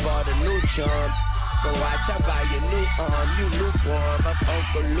harm, just bought a new charm. So watch, I buy your new arm, you lukewarm. Up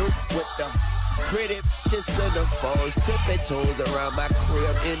Uncle Luke with the pretty bitches to the foes. Tipping toes around my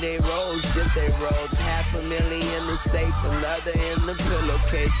crib in they rolls, just they rolls. $500,000 in the safe, another in the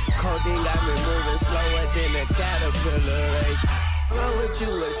pillowcase. Codeine got me moving slower than a caterpillar race. Wrong with you,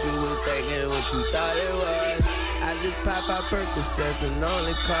 what you was thinking, what you thought it was. I just pop out Percocets and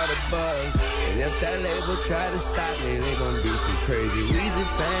only caught a buzz. And if that label try to stop me, they gon' be some crazy Weezy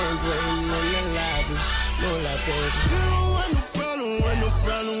fans waiting in the lobby. No la bitch. You don't want no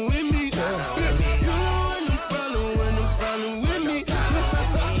problem with me. You don't want no problem with me.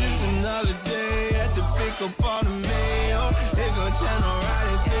 Just another day at the pick up all the mail. They gon' channel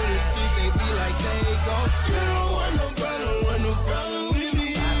right into the street, they be like they go. You don't want no problem with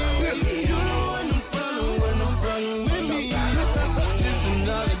me. You don't want no problem with me. Just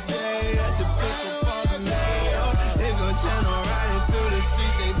another day at the pick up all the mail. They gon' channel right into the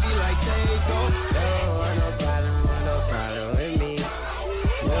street, they be like they go. You don't want no problem with me.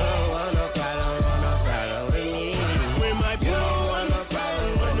 You don't want no problem with me. With my you don't want no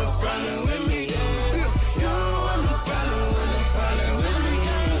problem with me. You don't want no problem with me.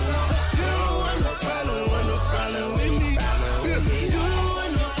 You don't want no problem with me. You don't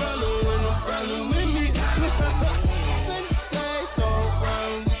want no problem with me. Say so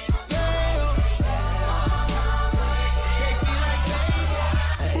wrong.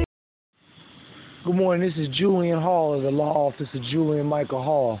 Good morning, this is Julian Hall of the Law Office of Julian Michael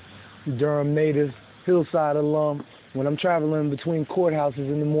Hall, Durham native, Hillside alum. When I'm traveling between courthouses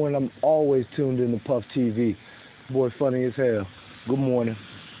in the morning, I'm always tuned in to Puff TV. Boy, funny as hell. Good morning.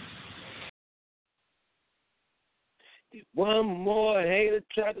 One more hater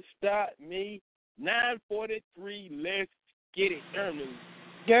try to stop me. 9:43, let's get it. Durham.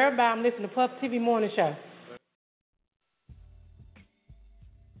 Girl, bye. I'm listening to Puff TV Morning Show.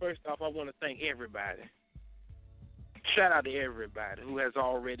 First off, I want to thank everybody. Shout out to everybody who has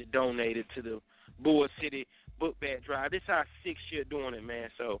already donated to the Bull City Book Bag Drive. This is our 6th year doing it, man.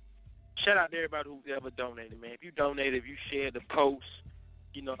 So shout out to everybody who's ever donated, man. If you donated, if you shared the post,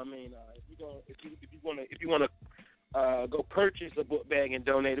 you know what I mean. If you want to go purchase a book bag and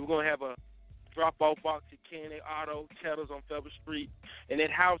donate it, we're gonna have a drop-off box at Kennedy Auto, Cheddars on Felber Street, and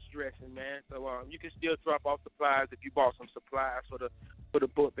that house dressing, man. So you can still drop off supplies if you bought some supplies for the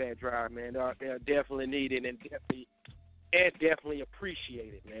book bag drive, man. They're definitely needed and definitely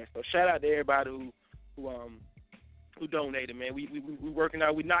appreciated, man. So shout out to everybody who donated, man. We working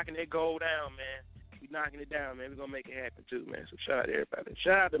out, we knocking that goal down, man. We knocking it down, man. We're gonna make it happen too, man. So shout out to everybody.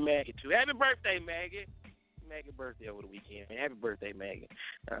 Shout out to Maggie too. Happy birthday, Maggie. Maggie birthday over the weekend, man. Happy birthday, Maggie.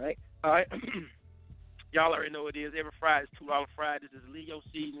 All right. Y'all already know what it is. Every Friday is $2 Friday. This is Leo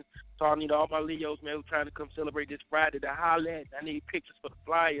season. So I need all my Leos, man, who trying to come celebrate this Friday to holler at. I need pictures for the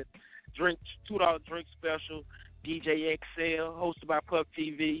flyers. Drinks, $2 drink special. DJ XL, hosted by Puff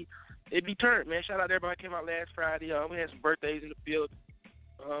TV. It be turned, man. Shout out to everybody who came out last Friday. We had some birthdays in the field.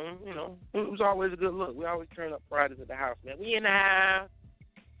 It was always a good look. We always turn up Fridays at the house, man. We in the house.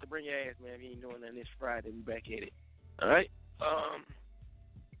 To bring your ass, man. If you ain't doing that this Friday, we back at it. All right?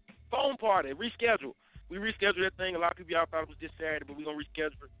 Phone party, reschedule. We rescheduled that thing. A lot of people y'all thought it was this Saturday, but we're going to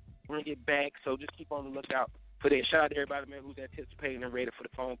reschedule it. We're going to get back, so just keep on the lookout for that. Shout out to everybody, man, who's anticipating and ready for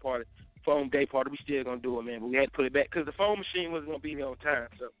the phone party, phone day party. We still going to do it, man, but we had to put it back because the phone machine wasn't going to be here on time.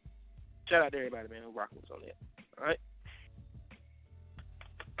 So shout out to everybody, man, who rocking us on that. All right?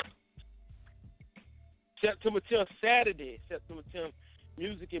 September 10th, Saturday, September 10th,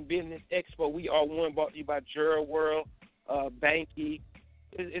 Music and Business Expo. We are one, brought to you by Gerald World, Banky.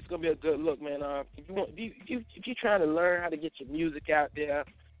 It's gonna be a good look, man. If you're trying to learn how to get your music out there,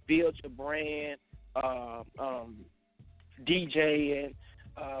 build your brand, DJ, and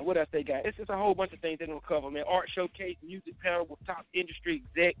what else they got? It's just a whole bunch of things they're gonna cover, man. Art showcase, music panel with top industry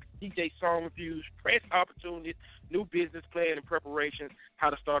execs, DJ song reviews, press opportunities, new business plan and preparation, how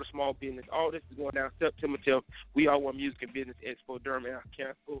to start a small business. All this is going down September 10th. We are one Music and Business Expo, Durham,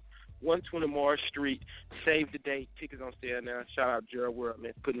 Council, 120 Morris Street. Save the date. Tickets on sale now. Shout out Gerald World,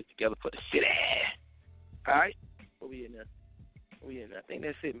 man, putting it together for the city. All right, what we in there? I think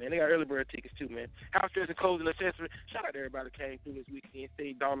that's it, man. They got early bird tickets too, man. House dress and clothing accessory. Shout out to everybody that came through this weekend.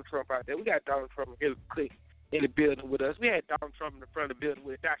 See Donald Trump out there. We got Donald Trump and Hillary Clinton in the building with us. We had Donald Trump in the front of the building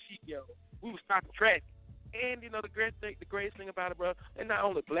with Dashikio. We was stopping traffic. And, the greatest thing about it, bro, and not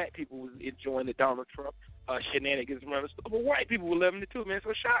only black people was enjoying the Donald Trump, shenanigans around the store. But white people were loving it too, man.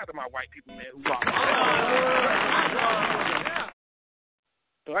 So shout out to my white people, man, who rock.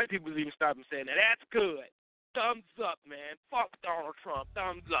 The white people even stopped and saying, that's good. Thumbs up, man. Fuck Donald Trump.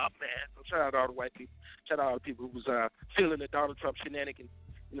 Thumbs up, man. So shout out to all the white people. Shout out to all the people who was feeling the Donald Trump shenanigans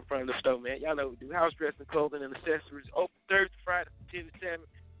in the front of the store, man. Y'all know what we do. House dressing, clothing, and accessories. Open Thursday, Friday from 10 to 7.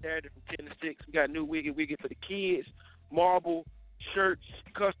 Saturday from 10 to 6. We got new wiggy for the kids. Marble, shirts,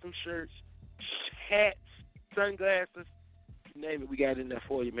 custom shirts, hats, sunglasses. You name it, we got it in there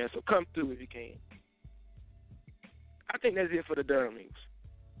for you, man. So come through if you can. I think that's it for the Durham news.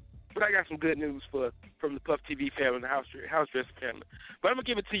 But I got some good news from the Puff TV family and the House Dressing family. But I'm going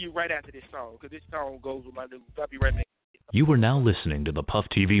to give it to you right after this song, because this song goes with my news. I'll be right back. You are now listening to the Puff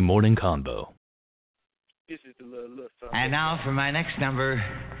TV Morning Convo. This is the little song. And now for my next number,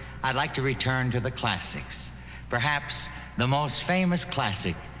 I'd like to return to the classics. Perhaps the most famous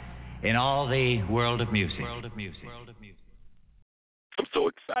classic in all the world of music. I'm so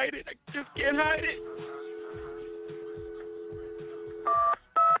excited. I just can't hide it.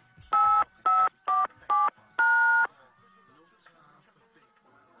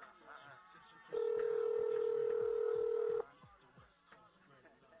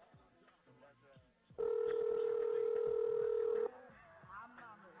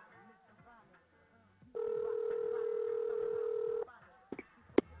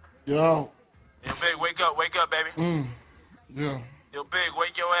 Yo. Yo, Big, wake up, baby. Yeah. Yo, Big,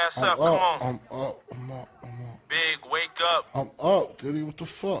 wake your ass I'm up. Come on. I'm up. Big, wake up. I'm up, Diddy. What the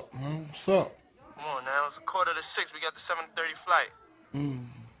fuck, man? What's up? Come on now. It's 5:45. We got the 7:30 flight.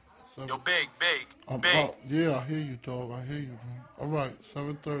 Yo, Big. I'm Big. up. Yeah, I hear you, dog. I hear you, man. All right,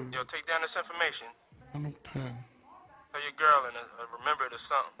 7:30. Yo, take down this information. I no pen. Tell your girl and remember it or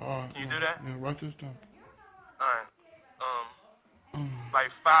something. All right. Can you do that? Yeah, write this down. All right. Like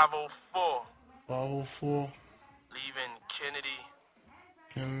 5:04. 5:04. Leaving Kennedy.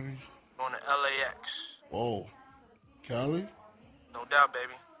 Going to LAX. Whoa. Cali? No doubt,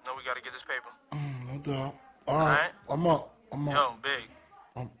 baby. No, we got to get this paper. No doubt. All right. I'm up. Yo, Big.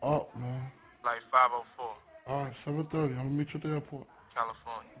 I'm up, man. Like 5:04. All right, 7:30. I'm going to meet you at the airport.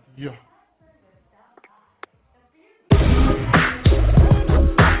 California. Yeah.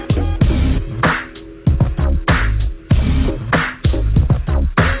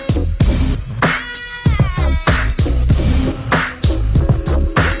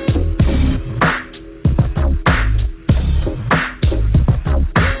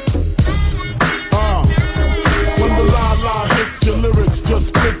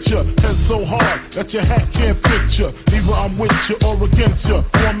 So hard that your hat can't fit ya. Either I'm with ya or against ya.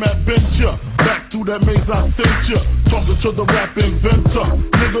 Format bent ya. Back through that maze I sent ya. Talking to the rap inventor.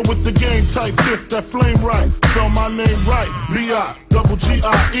 Nigga with the game type fifth that flame right. Spell my name right.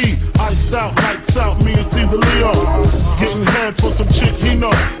 B-I-double-G-I-E. Iced out, lights out, me and Caesar Leo. Getting head for some chick he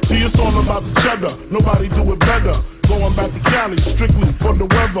know. See, it's all about the cheddar. Nobody do it better. Going back to Cali, strictly for the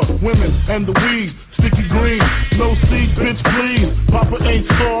weather, women, and the weed. Sticky green, no seed, bitch, please. Papa ain't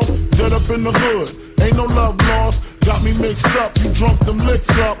soft, dead up in the hood. Ain't no love lost, got me mixed up. You drunk them licks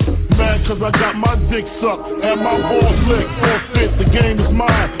up, mad cause I got my dick sucked and my balls licked. Forfeit, the game is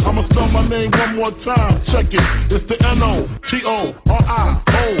mine. I'ma spell my name one more time. Check it, it's the N-O-T-O-R-I-O-U-S.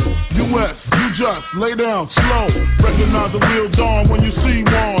 You just lay down slow. Recognize the real dawn when you see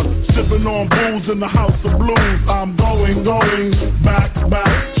one. Sipping on booze in the house of blues. I'm going back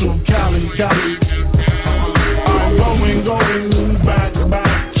to Cali. I'm going back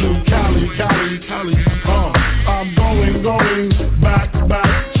to Cali. I'm going back to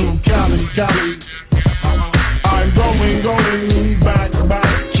Cali. I'm going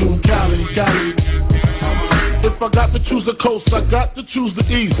back to Cali. If I got to choose a coast, I got to choose the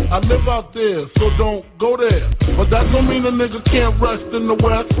east. I live out there, so don't go there. But that don't mean a nigga can't rest in the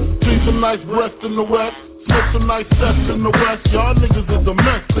west. See some nice breath in the west. Smoke some nice sets in the west. Y'all niggas is a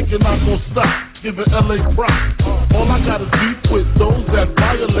mess, thinking I'm gon' stop. Giving LA props. All I got is beef with those that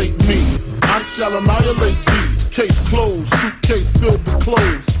violate me. I shall annihilate these. Case closed, suitcase filled with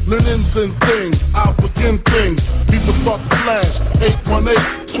clothes. Linens and things, I'll begin things. People start to flash.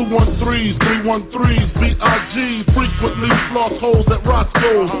 818-213s, 313s. B.I.G. frequently lost holes at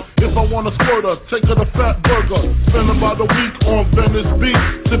Roscoe's. If I want a squirter, take her to Fat Burger. Spend about a week on Venice Beach.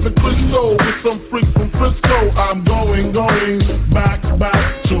 Sipping Cristo with some freak from Frisco. I'm going back to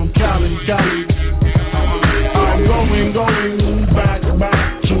Cali. I'm going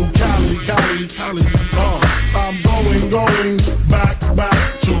back to Cali. I'm going back to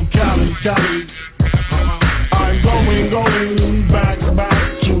Cali. I'm going back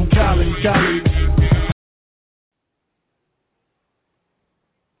to Cali.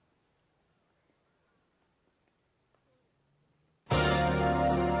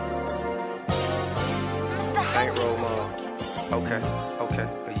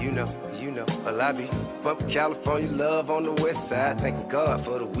 you know, a lobby. From California love on the west side. Thanking God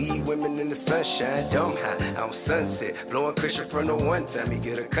for the weed, women in the sunshine. Dumb high on Sunset. Blowing cushion from the one time you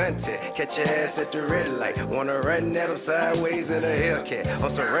get a contact. Catch your ass at the red light. Wanna run at 'em sideways in a Hellcat.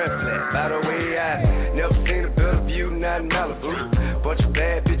 On some run flat. By the way, I never seen a better view, not in Malibu. Bunch of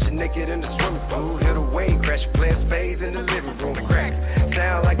bad bitches naked in the swimming pool. Hit a wave crash, playing spades in the living room. Crack,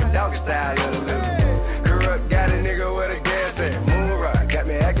 sound like a doggy style interlude. Corrupt got a nigga with a gas at. Moon rock, got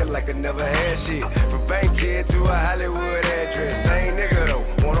me acting like I never had shit. From bank kid to a Hollywood address. Same nigga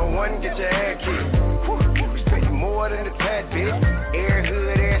though, one-on-one, get your head kicked. Respect you more than a tad bitch. Air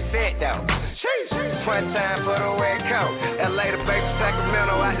hood, air set though. Sheesh, one time for the wet coat. LA to back to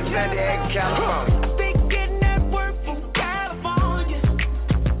Sacramento, out to San Diego, California.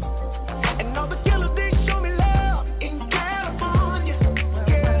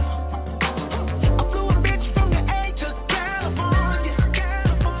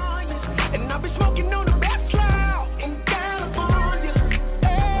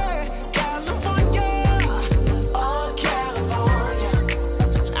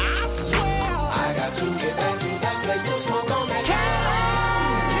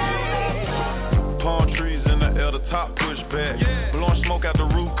 Top push back, blowing smoke out the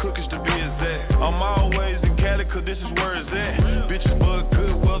roof, cookies to be exact. I'm always in Cali, cause this is where it's at. Bitches bug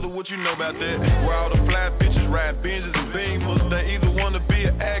good weather, what you know about that? Where all the fly bitches ride Benzes and Beamers. They either wanna be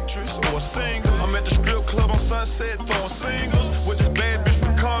an actress or a singer. I'm at the strip club on Sunset, throwing singles. With this bad bitch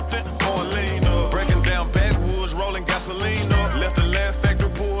from Compton, pouring lean up. Breaking down backwoods, rolling gasoline up. Left the Laugh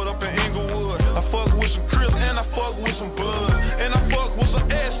Factory, pulled up in Inglewood. I fuck with some Crips and I fuck with some Blood. And I fuck with some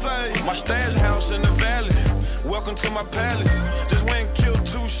S.A. My stash house in the valley. Welcome to my palace. Just went and killed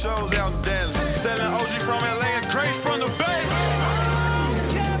 2 shows out in Dallas. Selling OG from LA and crates from the Bay.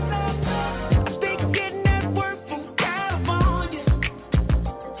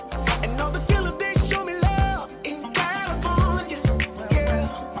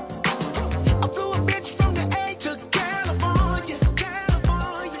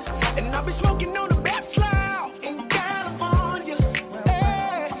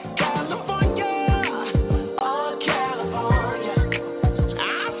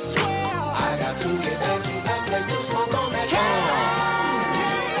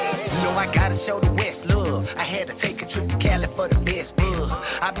 For the best buzz.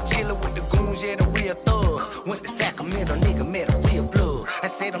 I be chillin' with the goons, yeah, the real thug. Went to Sacramento, nigga, met a real blood. I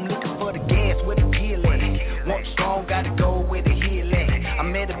said I'm looking for the gas with a kill at. Want strong, gotta go with the heel at. I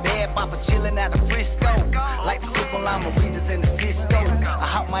met a bad papa chillin' out of Frisco. Like the triple llama readers in the Cisco. I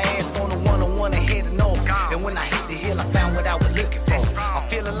hop my ass on the one-on-one and head north. And when I hit the hill, I found what I was looking for. I'm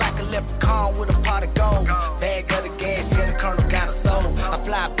feeling like a leprechaun with a pot of gold. Bag of the gas, yeah, the colonel got a soul. I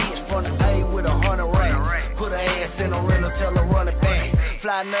fly a bitch from the A with 100 racks. Put her ass in a rental, tell her run it back.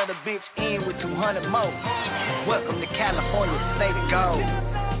 Fly another bitch in with 200 more. Welcome to California, state of gold.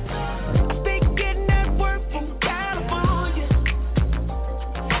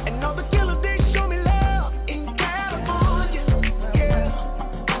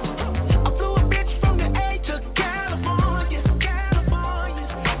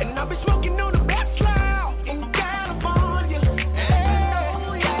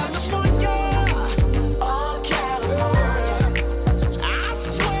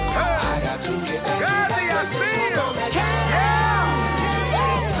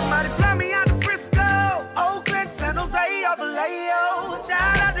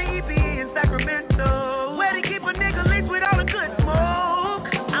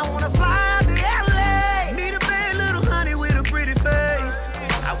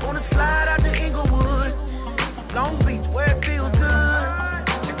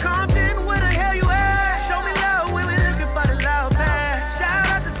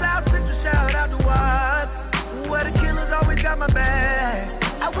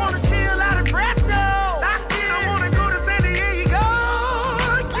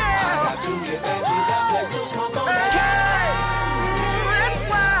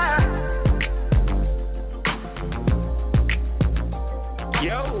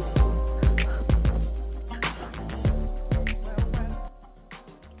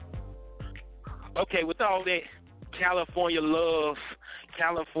 Okay, with all that California love,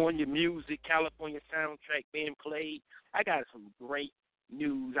 California music, California soundtrack being played, I got some great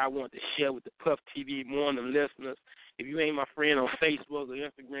news I want to share with the Puff TV morning listeners. If you ain't my friend on Facebook or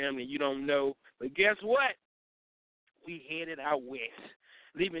Instagram, then you don't know. But guess what? We headed out west,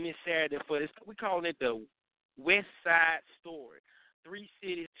 leaving this Saturday for this. We calling it the West Side Story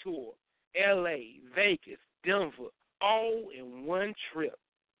 3-city tour. L.A., Vegas, Denver, all in one trip.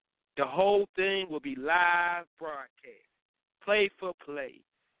 The whole thing will be live broadcast, play for play.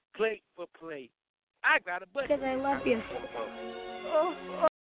 plate for plate. I got a bucket. Because I love you.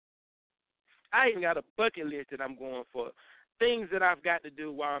 I even got a bucket list that I'm going for. Things that I've got to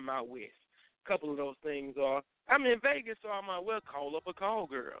do while I'm out west. A couple of those things are, I'm in Vegas, so I might as well call up a call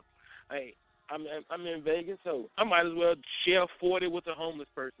girl. Hey, I'm in Vegas, so I might as well share 40 with a homeless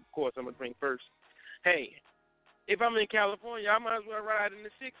person. Of course, I'm going to drink first. Hey, if I'm in California, I might as well ride in the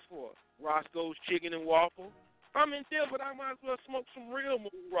 6-4. Roscoe's Chicken and Waffle. If I'm in Tilbury, I might as well smoke some real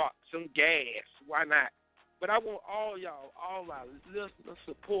moon rock, some gas. Why not? But I want all y'all, all our listeners,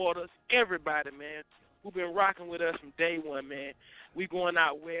 supporters, everybody, man, who've been rocking with us from day one, man. We going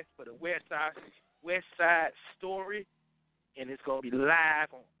out west for the West Side Story, and it's going to be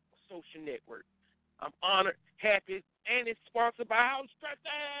live on social network. I'm honored, happy, and it's sponsored by House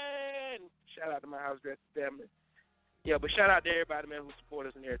Dressing. Shout out to my House Dressing family. Yeah, but shout out to everybody, man, who support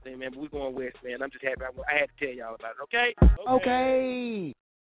us and everything, man. But we're going west, man. I'm just happy. I had to tell y'all about it, okay? Okay.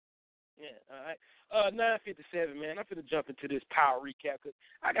 Yeah, all right. 9:57, man. I'm finna jump into this power recap because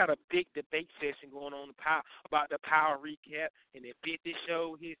I got a big debate session going on about the power recap and the 50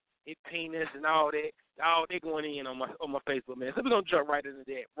 show, his penis and all that. All they going in on my Facebook, man. So we're gonna jump right into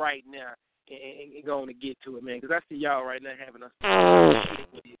that right now and go on to get to it, man. Because I see y'all right now having a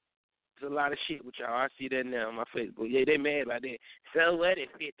There's a lot of shit with y'all. I see that now on my Facebook. Yeah, they mad about that. So what if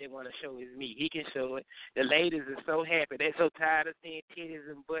it they want to show his meat? He can show it. The ladies are so happy. They're so tired of seeing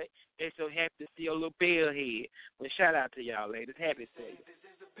titties and butt. They're so happy to see a little bell head. Well, shout out to y'all, ladies. Happy to see you.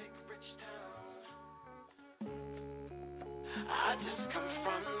 I just come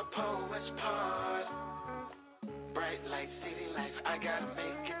from the poet's part. Bright light, city life, I gotta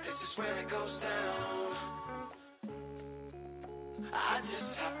make it. This is where it goes down. I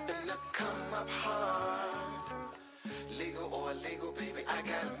just happen to come up hard. Legal or illegal, baby, I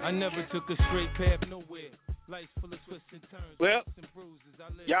gotta. I never took a straight path nowhere. Life's full of twists and turns. Well,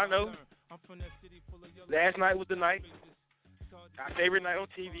 y'all know, last night was the night. Our favorite night on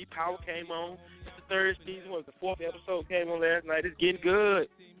TV. Power came on. It's the third season. Was the fourth episode came on last night. It's getting good.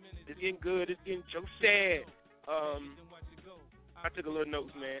 It's getting good. It's getting so sad. I took a little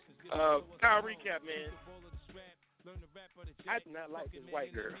notes, man. Power recap, man. I do not like this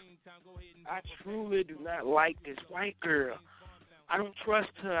white girl. I truly do not like this white girl. I don't trust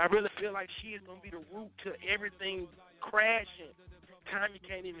her. I really feel like she is going to be the root to everything crashing. Tommy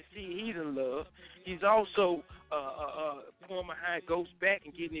can't even see he's in love. He's also going behind Ghost's back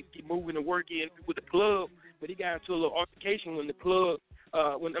and getting moving the work in with the plug. But he got into a little altercation when the plug,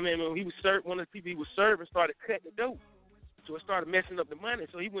 when he was one of the people he was serving started cutting the dope. So it started messing up the money.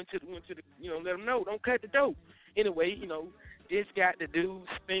 So he went to the let him know, don't cut the dope. Anyway, this got the dude's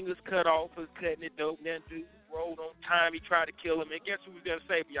fingers cut off for cutting the dope. And then dude rolled on time. He tried to kill him. And guess who was there to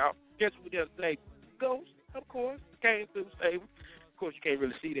save him, y'all? Guess who was there to save him? Ghost, of course, came through to save him. Of course, you can't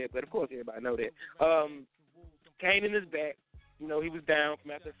really see that, but of course everybody know that. Came in his back. He was down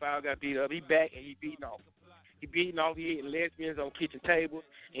from after the foul got beat up. He back and he beating off. He hitting lesbians on kitchen tables,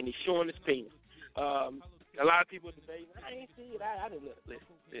 and he's showing his penis. A lot of people debate, I ain't see it. I didn't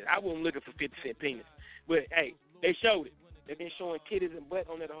listen. I wasn't looking for 50 Cent penis. But, hey, they showed it. They've been showing titties and butt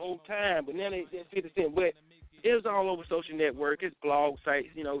on it the whole time, but now they're 50 Cent butt. It was all over social network. It's blog sites,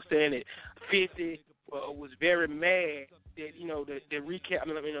 saying that 50 was very mad that, the recap,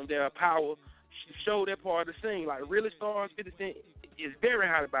 their power showed that part of the scene. Like, really stars 50 Cent is very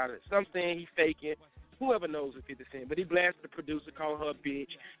hot about it. Some saying he faking. Whoever knows what 50 Cent. But he blasted the producer, calling her a bitch.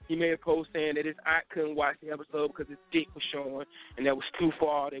 He made a post saying that his aunt couldn't watch the episode because his dick was showing, and that was too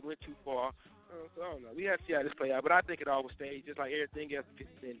far. They went too far. So I don't know. We have to see how this play out. But I think it all was staged, just like everything else 50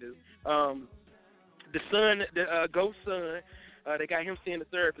 Cent do. The son, the ghost son, they got him seeing the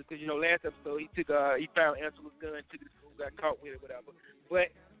therapist because, last episode he found Angela's gun, took it to school, got caught with it, whatever. But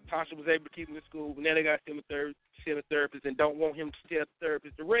Tasha was able to keep him in school. But now they got to send a therapist and don't want him to tell the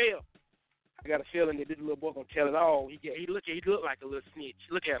therapist the real. I got a feeling that this little boy gonna tell it all. He look like a little snitch.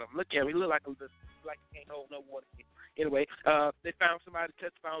 Look at him. He look like he can't hold no water. Anyway, they found somebody to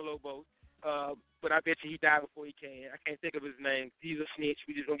testify on Lobo, but I bet you he died before he came. I can't think of his name. He's a snitch.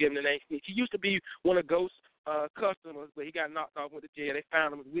 We just gonna give him the name Snitch. He used to be one of Ghost's customers, but he got knocked off with the jail. They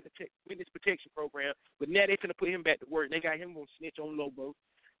found him with the witness protection program, but now they finna put him back to work. They got him gonna snitch on Lobo,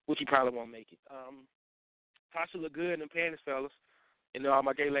 which he probably won't make it. Tasha look good in them panties, fellas, and all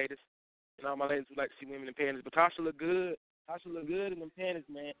my gay ladies. And all my ladies would like to see women in panties. But Tasha look good. Tasha look good in them panties,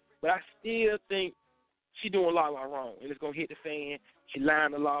 man. But I still think she doing Lala wrong. And it's going to hit the fan. She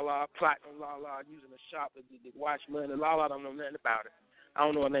lying to Lala, plotting on Lala, using a shop to watch money. Lala don't know nothing about it. I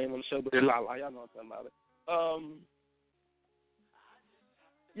don't know her name on the show, but it's Lala. Y'all know what I'm talking about it.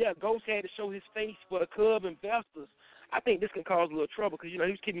 Yeah, Ghost had to show his face for the club investors. I think this can cause a little trouble because, he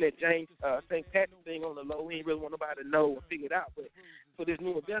was keeping that James St. Patrick thing on the low. He didn't really want nobody to know or figure it out. But for this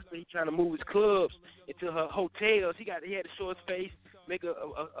new investor, he's trying to move his clubs into her hotels. He had to show his face, make a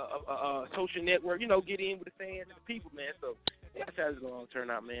social network, get in with the fans and the people, man. So that's how it's going to turn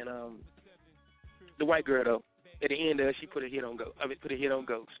out, man. The white girl, though, at the end of it, she put a hit on Ghost.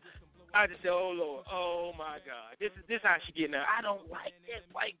 I just said, oh, Lord, oh, my God. This how she getting out. I don't like that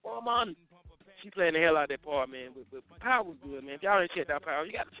white woman. She playing the hell out of that part, man. But Power was good, man. If y'all ain't checked out Power,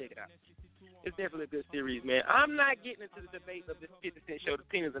 you got to check it out. It's definitely a good series, man. I'm not getting into the debate of this 50 Cent show, the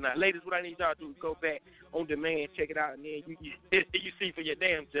penis or not. Ladies, what I need y'all to do is go back on demand, check it out, and then you see for your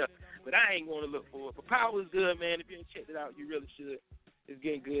damn self. But I ain't going to look for it. But Power is good, man. If you ain't checked it out, you really should. It's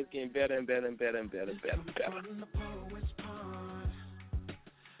getting good. It's getting better and better and better and better and better and better.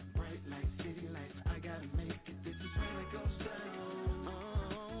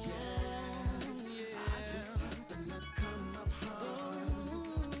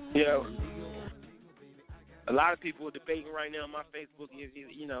 A lot of people are debating right now on my Facebook,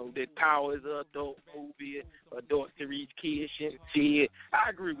 that Power is an adult movie, adults to reach kids shouldn't see it. I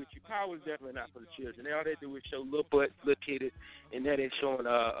agree with you. Power is definitely not for the children. All they do is show little butts, little titties, and that ain't showing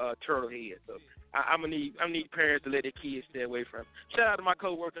turtle head. So I'm gonna need parents to let their kids stay away from it. Shout out to my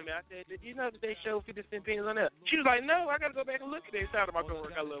coworker, man. I said, did you know that they show 50 Cent penis on there? She was like, no, I gotta go back and look at it. Shout out to my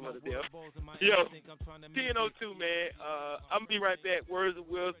coworker. I love her to death. 10:02, man. I'm gonna be right back. Words of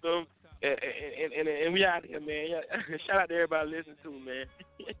wisdom. And we out here, man. Shout out to everybody listening to me, man.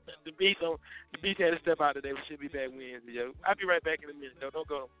 The beast had to step out today. We should be back Wednesday, yo. I'll be right back in a minute, though. Don't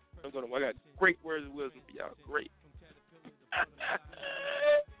go. I got great words of wisdom for y'all. Great.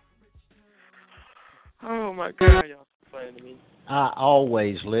 Oh my God, y'all playing to me. I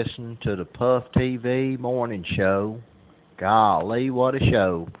always listen to the Puff TV morning show. Golly, what a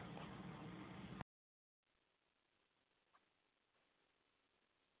show.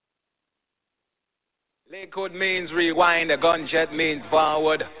 Liquid means rewind, a gunshot means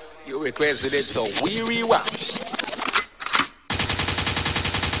forward. You requested it, so we rewound.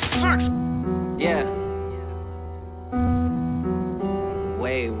 Yeah.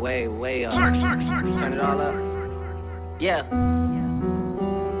 Way up. Turn it all up. Yeah.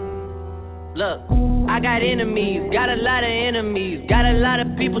 Look, I got enemies, got a lot of enemies, got a lot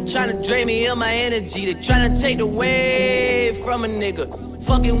of people trying to drain me of my energy. They trying to take away from a nigga.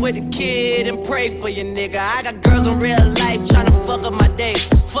 Fucking with the kid and pray for your nigga. I got girls in real life trying to fuck up my day.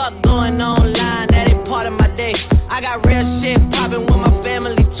 Fuck going online, that ain't part of my day. I got real shit popping with my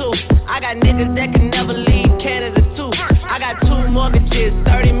family too. I got niggas that can never leave Canada too. I got 2 mortgages,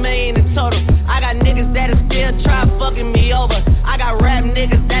 30 million in total. I got niggas that'll still try fucking me over. I got rap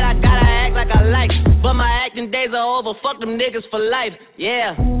niggas that I gotta act like I like, but my acting days are over. Fuck them niggas for life.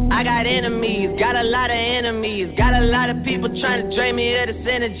 Yeah, I got enemies, got a lot of enemies, got a lot of people trying to drain me of this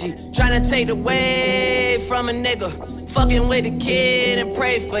energy, trying to take away from a nigga. Fucking with a kid and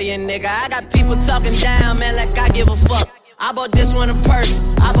pray for your nigga. I got people talking down, man, like I give a fuck. I bought this one a purse,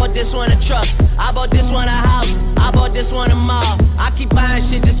 I bought this one a truck, I bought this one a house, I bought this one a mall. I keep buying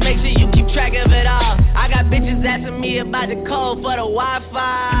shit, just make sure you keep track of it all. I got bitches asking me about the code for the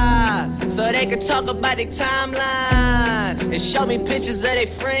Wi-Fi, so they can talk about their timeline and show me pictures of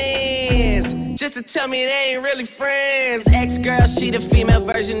their friends, just to tell me they ain't really friends. Ex-girl, she the female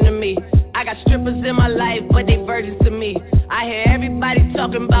version of me. I got strippers in my life, but they virgins to me. I hear everybody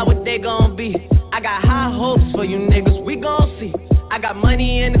talking about what they gon' be. I got high hopes for you niggas, we gon' see. I got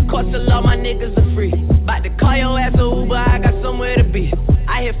money in the course, so all my niggas are free. About to call your ass a Uber, I got somewhere to be.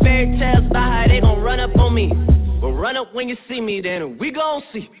 I hear fairy tales about how they gon' run up on me. But run up when you see me, then we gon'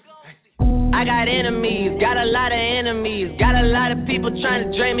 see. I got enemies, got a lot of enemies, got a lot of people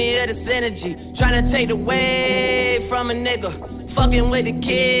trying to drain me of this energy, trying to take away from a nigga. Fucking with a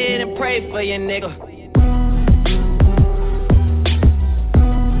kid and pray for your nigga.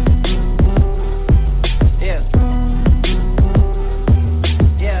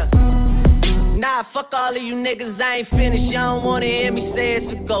 Nah, fuck all of you niggas, I ain't finished. Y'all don't wanna hear me say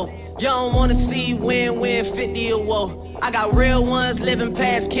it's a go. Y'all don't wanna see win 50 or woe. I got real ones living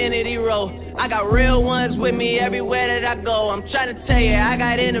past Kennedy Road. I got real ones with me everywhere that I go. I'm trying to tell you, I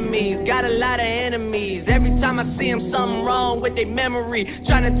got enemies, got a lot of enemies. Every time I see them, something wrong with their memory,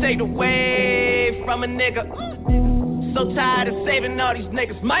 trying to take away from a nigga. So tired of saving all these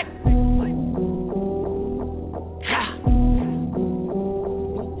niggas, Mike.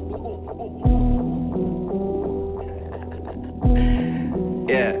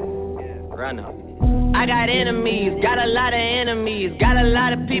 Yeah, run up. I got enemies, got a lot of enemies, got a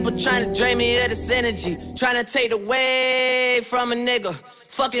lot of people trying to drain me of this energy, trying to take away from a nigga.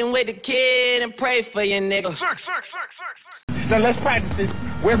 Fucking with the kid and pray for your nigga. So let's practice this.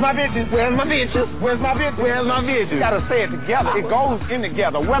 Where's my bitches? Where's my bitches? Where's my bitches? Where's my bitches? You gotta say it together. It goes in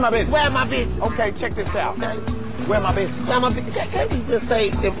together. Where my bitches? Where my bitches? Okay, check this out. Where my bitches? Where my bitches? Can't you just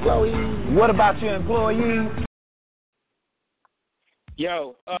say employees? What about your employees?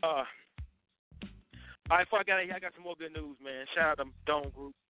 Yo, all right, before I got here, I got some more good news, man. Shout out to Dome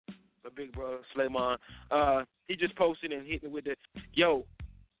Group, my big brother, Slayman. He just posted and hit me with the, yo,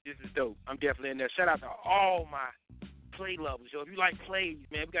 this is dope. I'm definitely in there. Shout out to all my play lovers, yo. If you like plays,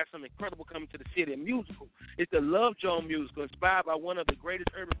 man, we got something incredible coming to the city, a musical. It's the Love Jones musical, inspired by one of the greatest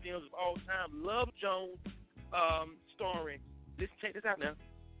urban films of all time, Love Jones, starring, check this out now,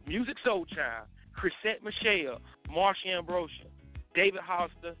 Music Soul Child, Chrisette Michelle, Marsha Ambrosia, David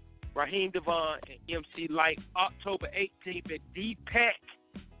Hoster, Raheem Devon, and MC Light, October 18th at D-Pack.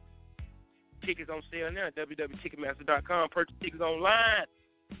 Tickets on sale now at www.ticketmaster.com. Purchase tickets online.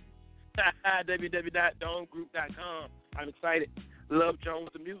 www.domegroup.com. I'm excited. Love Jones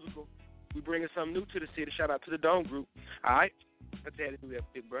the musical. We bringing something new to the city. Shout out to the Dome Group. All right, I just had to do that,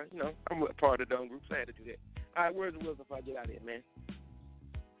 big bro. You know, I'm a part of the Dome Group, so I had to do that. All right, where's the wheels if I get out of here, man?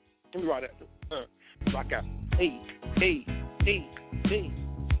 Let me ride that. Rock out. Hey, hey, hey, hey.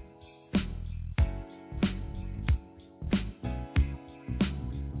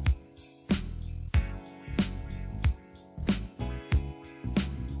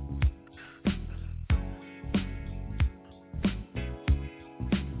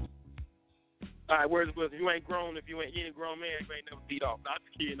 All right, where's the wisdom? You ain't grown if you ain't grown man. You ain't never beat off. No, I'm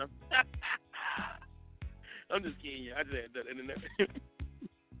just kidding. I'm just kidding. I just had that in there.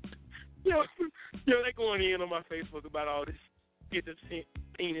 yo, they going in on my Facebook about all this 50%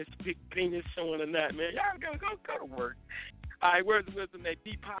 penis, big penis showing or not, man. Y'all go to work. All right, where's the wisdom? They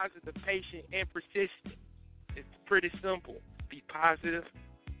be positive, patient, and persistent. It's pretty simple. Be positive,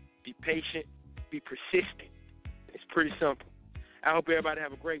 be patient, be persistent. It's pretty simple. I hope everybody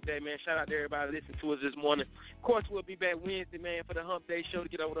have a great day, man. Shout out to everybody listening to us this morning. Of course, we'll be back Wednesday, man, for the Hump Day show to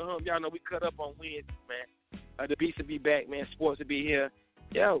get over the hump. Y'all know we cut up on Wednesday, man. The Beats will be back, man. Sports will be here.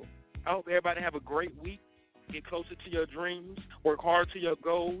 Yo, I hope everybody have a great week. Get closer to your dreams. Work hard to your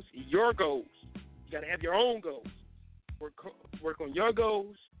goals. Your goals. You got to have your own goals. Work on your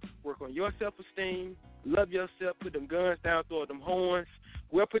goals. Work on your self-esteem. Love yourself. Put them guns down, throw them horns.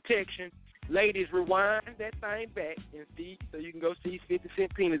 Wear protection. Ladies, rewind that thing back and see, so you can go see 50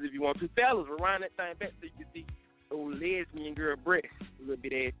 Cent penis if you want to. Fellas, rewind that thing back so you can see old lesbian girl breasts, a little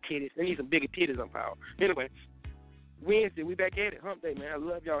bit of ass titties. They need some bigger titties on power. Anyway, Wednesday, we back at it. Hump Day, man. I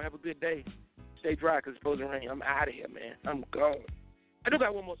love y'all. Have a good day. Stay dry because it's supposed to rain. I'm out of here, man. I'm gone. I do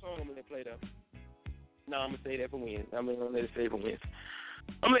got one more song I'm going to play, though. No, I'm going to say that for Wednesday. I'm going to let it stay for Wednesday.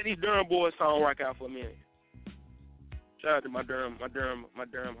 I'm going to let these Durham boys song rock out for a minute. Shout out to my Durham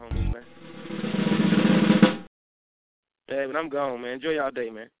homies, man. Yeah, but I'm gone, man. Enjoy y'all day,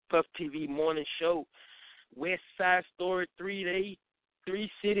 man. Puff TV morning show. West Side Story 3-Day,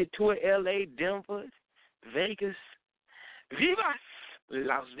 3-city tour, L.A., Denver, Vegas, Vivas,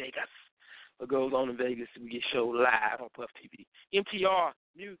 Las Vegas. What goes on in Vegas, we get show live on Puff TV. MTR,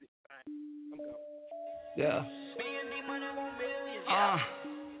 music. Right, I'm gone. Yeah.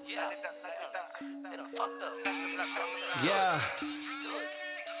 Yeah.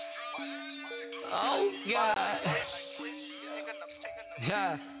 Oh, God.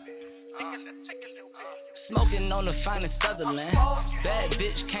 Yeah. Smoking on the finest Sutherland. Bad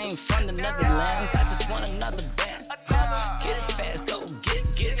bitch came from the Netherlands. I just want another band. Get it fast, go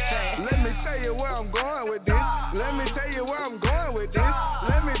get fast. Let me tell you where I'm going with this. Let me tell you where I'm going with this.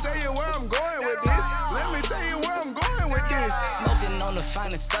 Let me tell you where I'm going with this. Let me tell you where I'm going with this. Smoking on the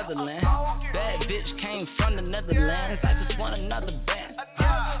finest Sutherland. Bad bitch came from the Netherlands. I just want another band.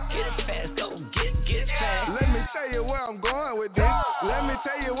 Get it fast, go get fast. Let me tell you where I'm going with this. Let me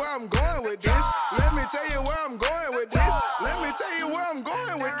tell you where I'm going with this. Let me tell you where I'm going with this. Let me tell you where I'm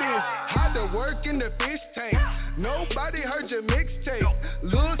going with this. How to work in the fish tank. Nobody heard your mixtape.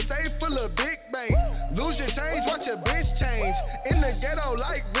 Lil safe full of big bank. Lose your change, watch your bitch change. In the ghetto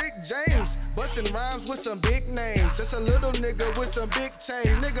like Rick James. Bustin' rhymes with some big names. Just a little nigga with some big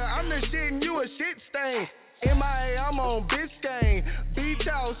chain. Nigga, I'm the shit and you a shit stain. MIA, I'm on Biscayne. Beach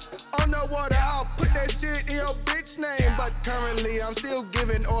house, on the water, I'll put that shit in your bitch name. But currently, I'm still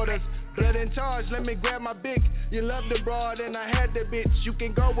giving orders. Blood in charge, let me grab my big. You love the broad and I had the bitch. You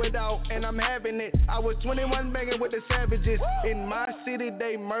can go without and I'm having it. I was 21 banging with the savages. In my city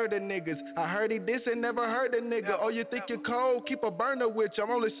they murder niggas. I heard he diss and never heard a nigga. Oh, you think you're cold? Keep a burner with you.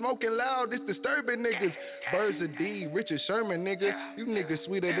 I'm only smoking loud, it's disturbing niggas. Birds of D, Richard Sherman nigga. You niggas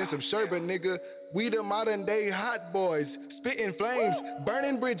sweeter than some sherbet nigga. We the modern day hot boys. Spitting flames,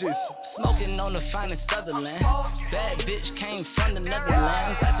 burning bridges. Smoking on the finest Sutherland. Bad bitch came from the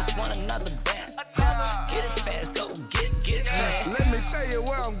Netherlands. I just want another bat. Get it fast, go get fast. Let me tell you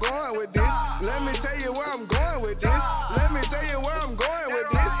where I'm going with this. Let me tell you where I'm going with this. Let me tell you where I'm going with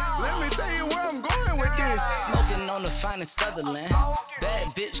this. Let me tell you where I'm going with this. Smoking on the finest Sutherland. Bad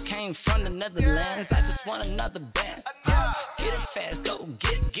bitch came from the Netherlands. I just want another bat. Get it fast, go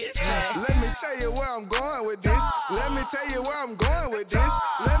get fast. Let me tell you where I'm going with this. Let me tell you where I'm going with this.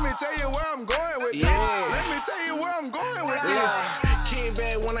 Let me tell you where I'm going with this. Let me tell you where I'm going with this. Came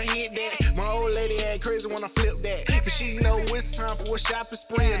back when I hit that. My old lady had crazy when I flipped that. But she know it's time for a shopping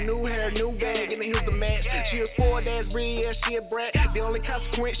spree. A new hair, new bag, and here's the match. She a spoiled ass breed, yeah, she a brat. The only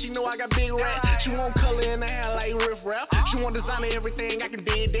consequence, she know I got big rap. She want color in the hair like Riff Raff. She want designer everything, I can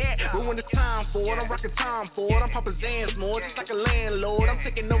dig that. But when it's time for it, I'm rocking Tom for it. I'm popping Zans more, just like a landlord. I'm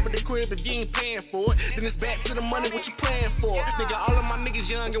taking over the crib if you ain't paying for it. Then it's back to the money, what you playing for? Nigga, all of my niggas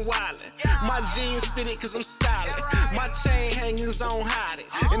young and wildin'. My jeans fitted cause I'm styling. My chain hangers don't hide it.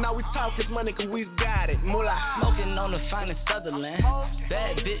 And all we talk is money cause we got it. Moolah. Smoking on the finest Sutherland.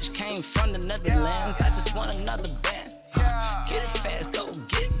 Bad bitch came from the Netherlands. I just want another bat. Get it fast, go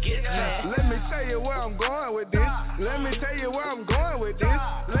get fast. Let me tell you where I'm going with this. Let me tell you where I'm going with this.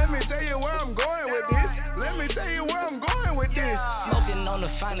 Let me tell you where I'm going with this. Let me tell you where I'm going with this. Smoking on the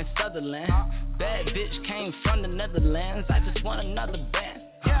finest Sutherland. Bad bitch came from the Netherlands. I just want another bat.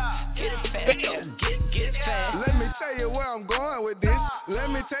 Get it fast, go get fast. Let me tell you where I'm going with this. Let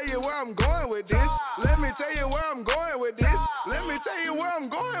me tell you where I'm going with this. Let me tell you where I'm going with this. Let me tell you where I'm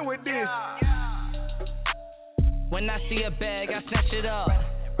going with this. When I see a bag, I snatch it up.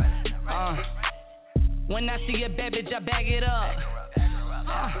 When I see a bad bitch, I bag it up.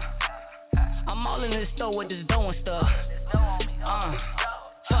 I'm all in the store with this dough and stuff.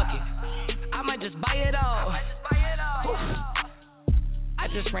 Fuck it, I might just buy it all. I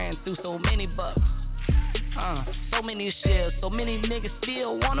just ran through so many bucks. So many shells, so many niggas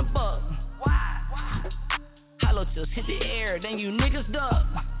still want a buck. Hollow tips hit the air, then you niggas duck.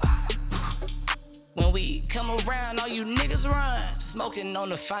 When we come around, all you niggas run. Smoking on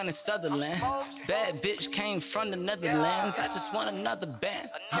the finest Sutherland. Bad bitch came from the Netherlands. I just want another bat.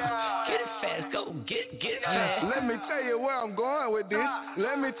 Get it fast, go get fast. Let me tell you where I'm going with this.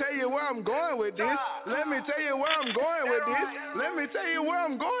 Let me tell you where I'm going with this. Let me tell you where I'm going with this. Let me tell you where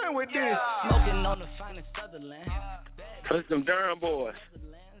I'm going with this. Smoking on the finest Sutherland. That's them Durham boys.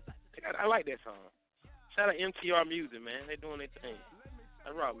 I like that song. Shout out MTR Music, man. They doing their thing. I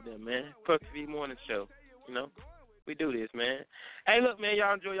rock with them, man. Puff TV Morning Show. You know, we do this, man. Hey, look, man,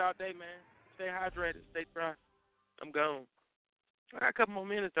 y'all enjoy y'all day, man. Stay hydrated, stay dry. I'm gone. I got a couple more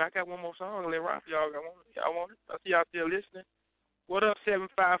minutes, though. I got one more song to let rock for y'all. Y'all want it? I see y'all still listening. What up,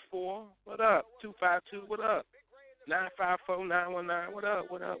 754? What up, 252? What up, 954, 919? What up,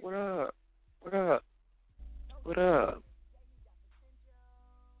 what up, what up? What up? What up?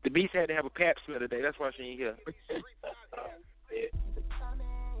 The Beast had to have a pap smear today. That's why she ain't here. Yeah.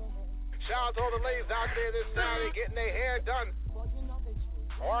 Shout out to all the ladies out there this Saturday getting their hair done.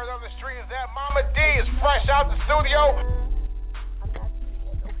 Word on the street is that Mama D is fresh out the studio.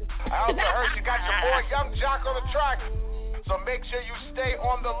 I also heard you got your boy Young Jock on the track, so make sure you stay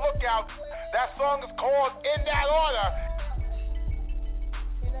on the lookout. That song is called In That Order.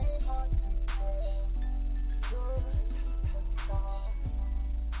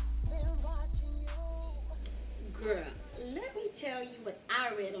 Girl, let me tell you what I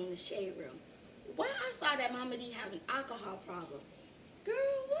read on the Shade Room. Why I saw that Mama D have an alcohol problem. Girl,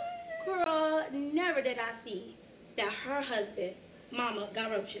 what? Girl, never did I see that her husband, Mama, got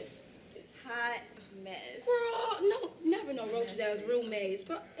roaches. Hot mess. Girl, no, never no roaches as roommates.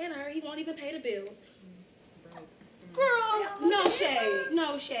 Girl, and her, he won't even pay the bills. Girl, no shade,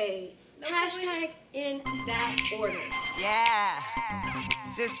 no shade. Hashtag in that order. Yeah.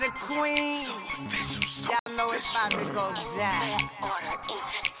 Sister Queen. Y'all know it's about to go down.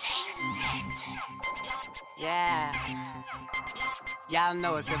 Yeah. Y'all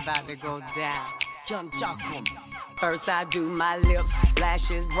know it's about to go down. Jump, jump, jump. First I do my lips,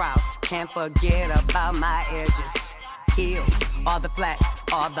 lashes, brows. Can't forget about my edges. Heels, all the flats,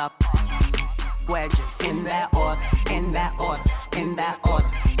 all the wedges. In that order, in that order, in that order,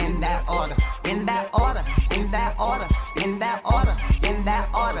 in that order, in that order, in that order, in that order, in that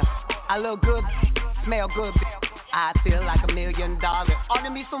order. I look good, smell good. I feel like $1 million. Order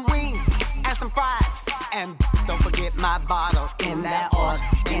me some wings and some fries. And don't forget my bottle. In that order,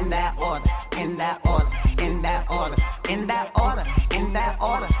 in that order, in that order, in that order, in that order, in that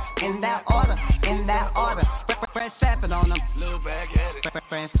order, in that order, in that order. Fresh snapping on them. Little bag at it.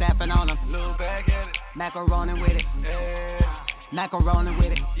 Fresh snapping on them. Little bag at it. Macaroni with it. Yeah. Macaroni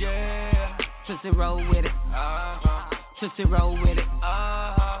with it. Yeah. Tootsie roll with it. Tootsie roll with it.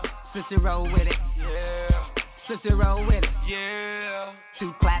 Tootsie roll with it. Yeah. Tootsie roll with it. Yeah.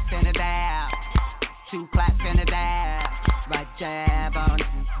 2 claps and a dab. 2 claps and a dab. Right jab on it.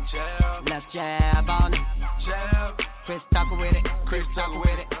 Jab. Left jab on it. Jab. Chris Tucker with it. Chris Tucker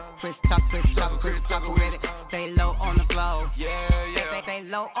with it. Chris Tucker, Chris Tucker, Chris Tucker with it. Stay low on the floor. Yeah, yeah. Stay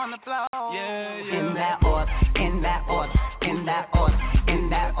low on the floor. Yeah, yeah. In that order. In that order. In that order. In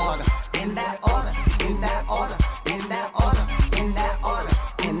that order. In that order. In that order. In that order. In that order.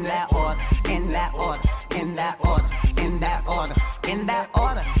 In that order. In that order. In that order. In that order. In that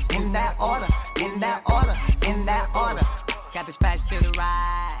order. In that order. In that order. In that order. Cabbage patch to the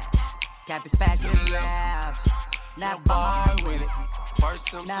right. Cabbage patch to the left. Not bar with it.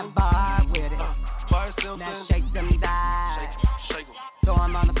 Not bar with it. Now shake them dice. Throw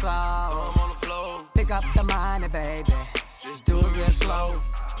 'em on the floor. Pick up the money, baby. Just do it real slow.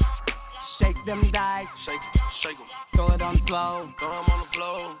 Shake them dice. Shake them. Throw it on the floor. Throw 'em on the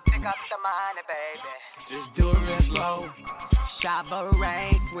floor. Pick up the money, baby. Just do it real slow. Shabba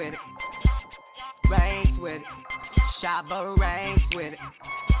ranks with it. Ranks with it. Shabba ranks with it.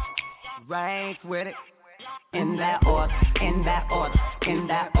 Ranks with it. In that order, in that order, in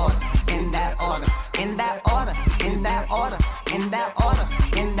that order, in that order, in that order, in that order, in that order,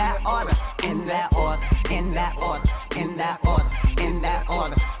 in that order, in that order, in that order, in that order, in that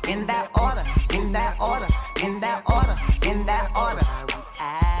order, in that order, in that order, in that order, in that order.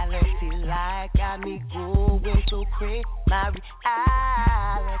 Reality like got me going so crazy. My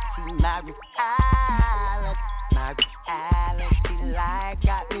reality, my reality, my reality like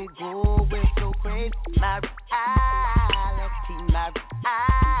got me going so crazy. My reality, my reality.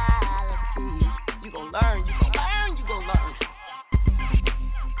 You gon' learn, you gon' learn, you gon' learn.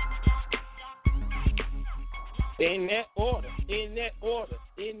 In that order, in that order,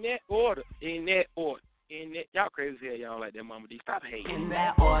 in that order, in that order. In that, y'all crazy as hell, y'all like that, Mama D. Stop hating. In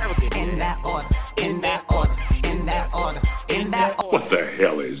that order, in that order, in that order, in that order, in that order. What the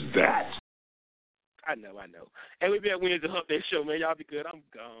hell is that? I know. Hey, we be at Wednesday Hump Day Show, man. Y'all be good. I'm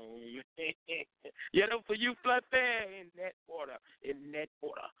gone. Yeah, though, for you, Fluff there. In that order. In that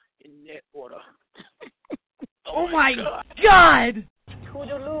order. In that order. Oh, my God!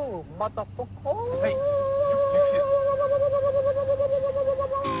 Toodaloo, motherfucker. Hey.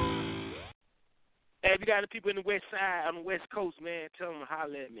 Hey, if you got any people in the west side, on the west coast, man, tell them to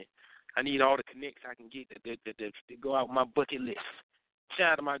holler at me. I need all the connects I can get to go out my bucket list.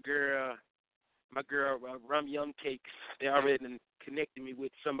 Shout out to my girl, Rum Young Cakes. They already connected me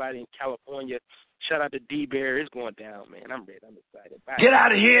with somebody in California. Shout out to D-Bear. It's going down, man. I'm ready. I'm excited. Bye. Get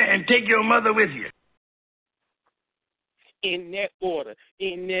out of here and take your mother with you. In that order.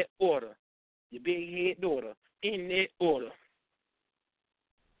 In that order. Your big head daughter. In that order.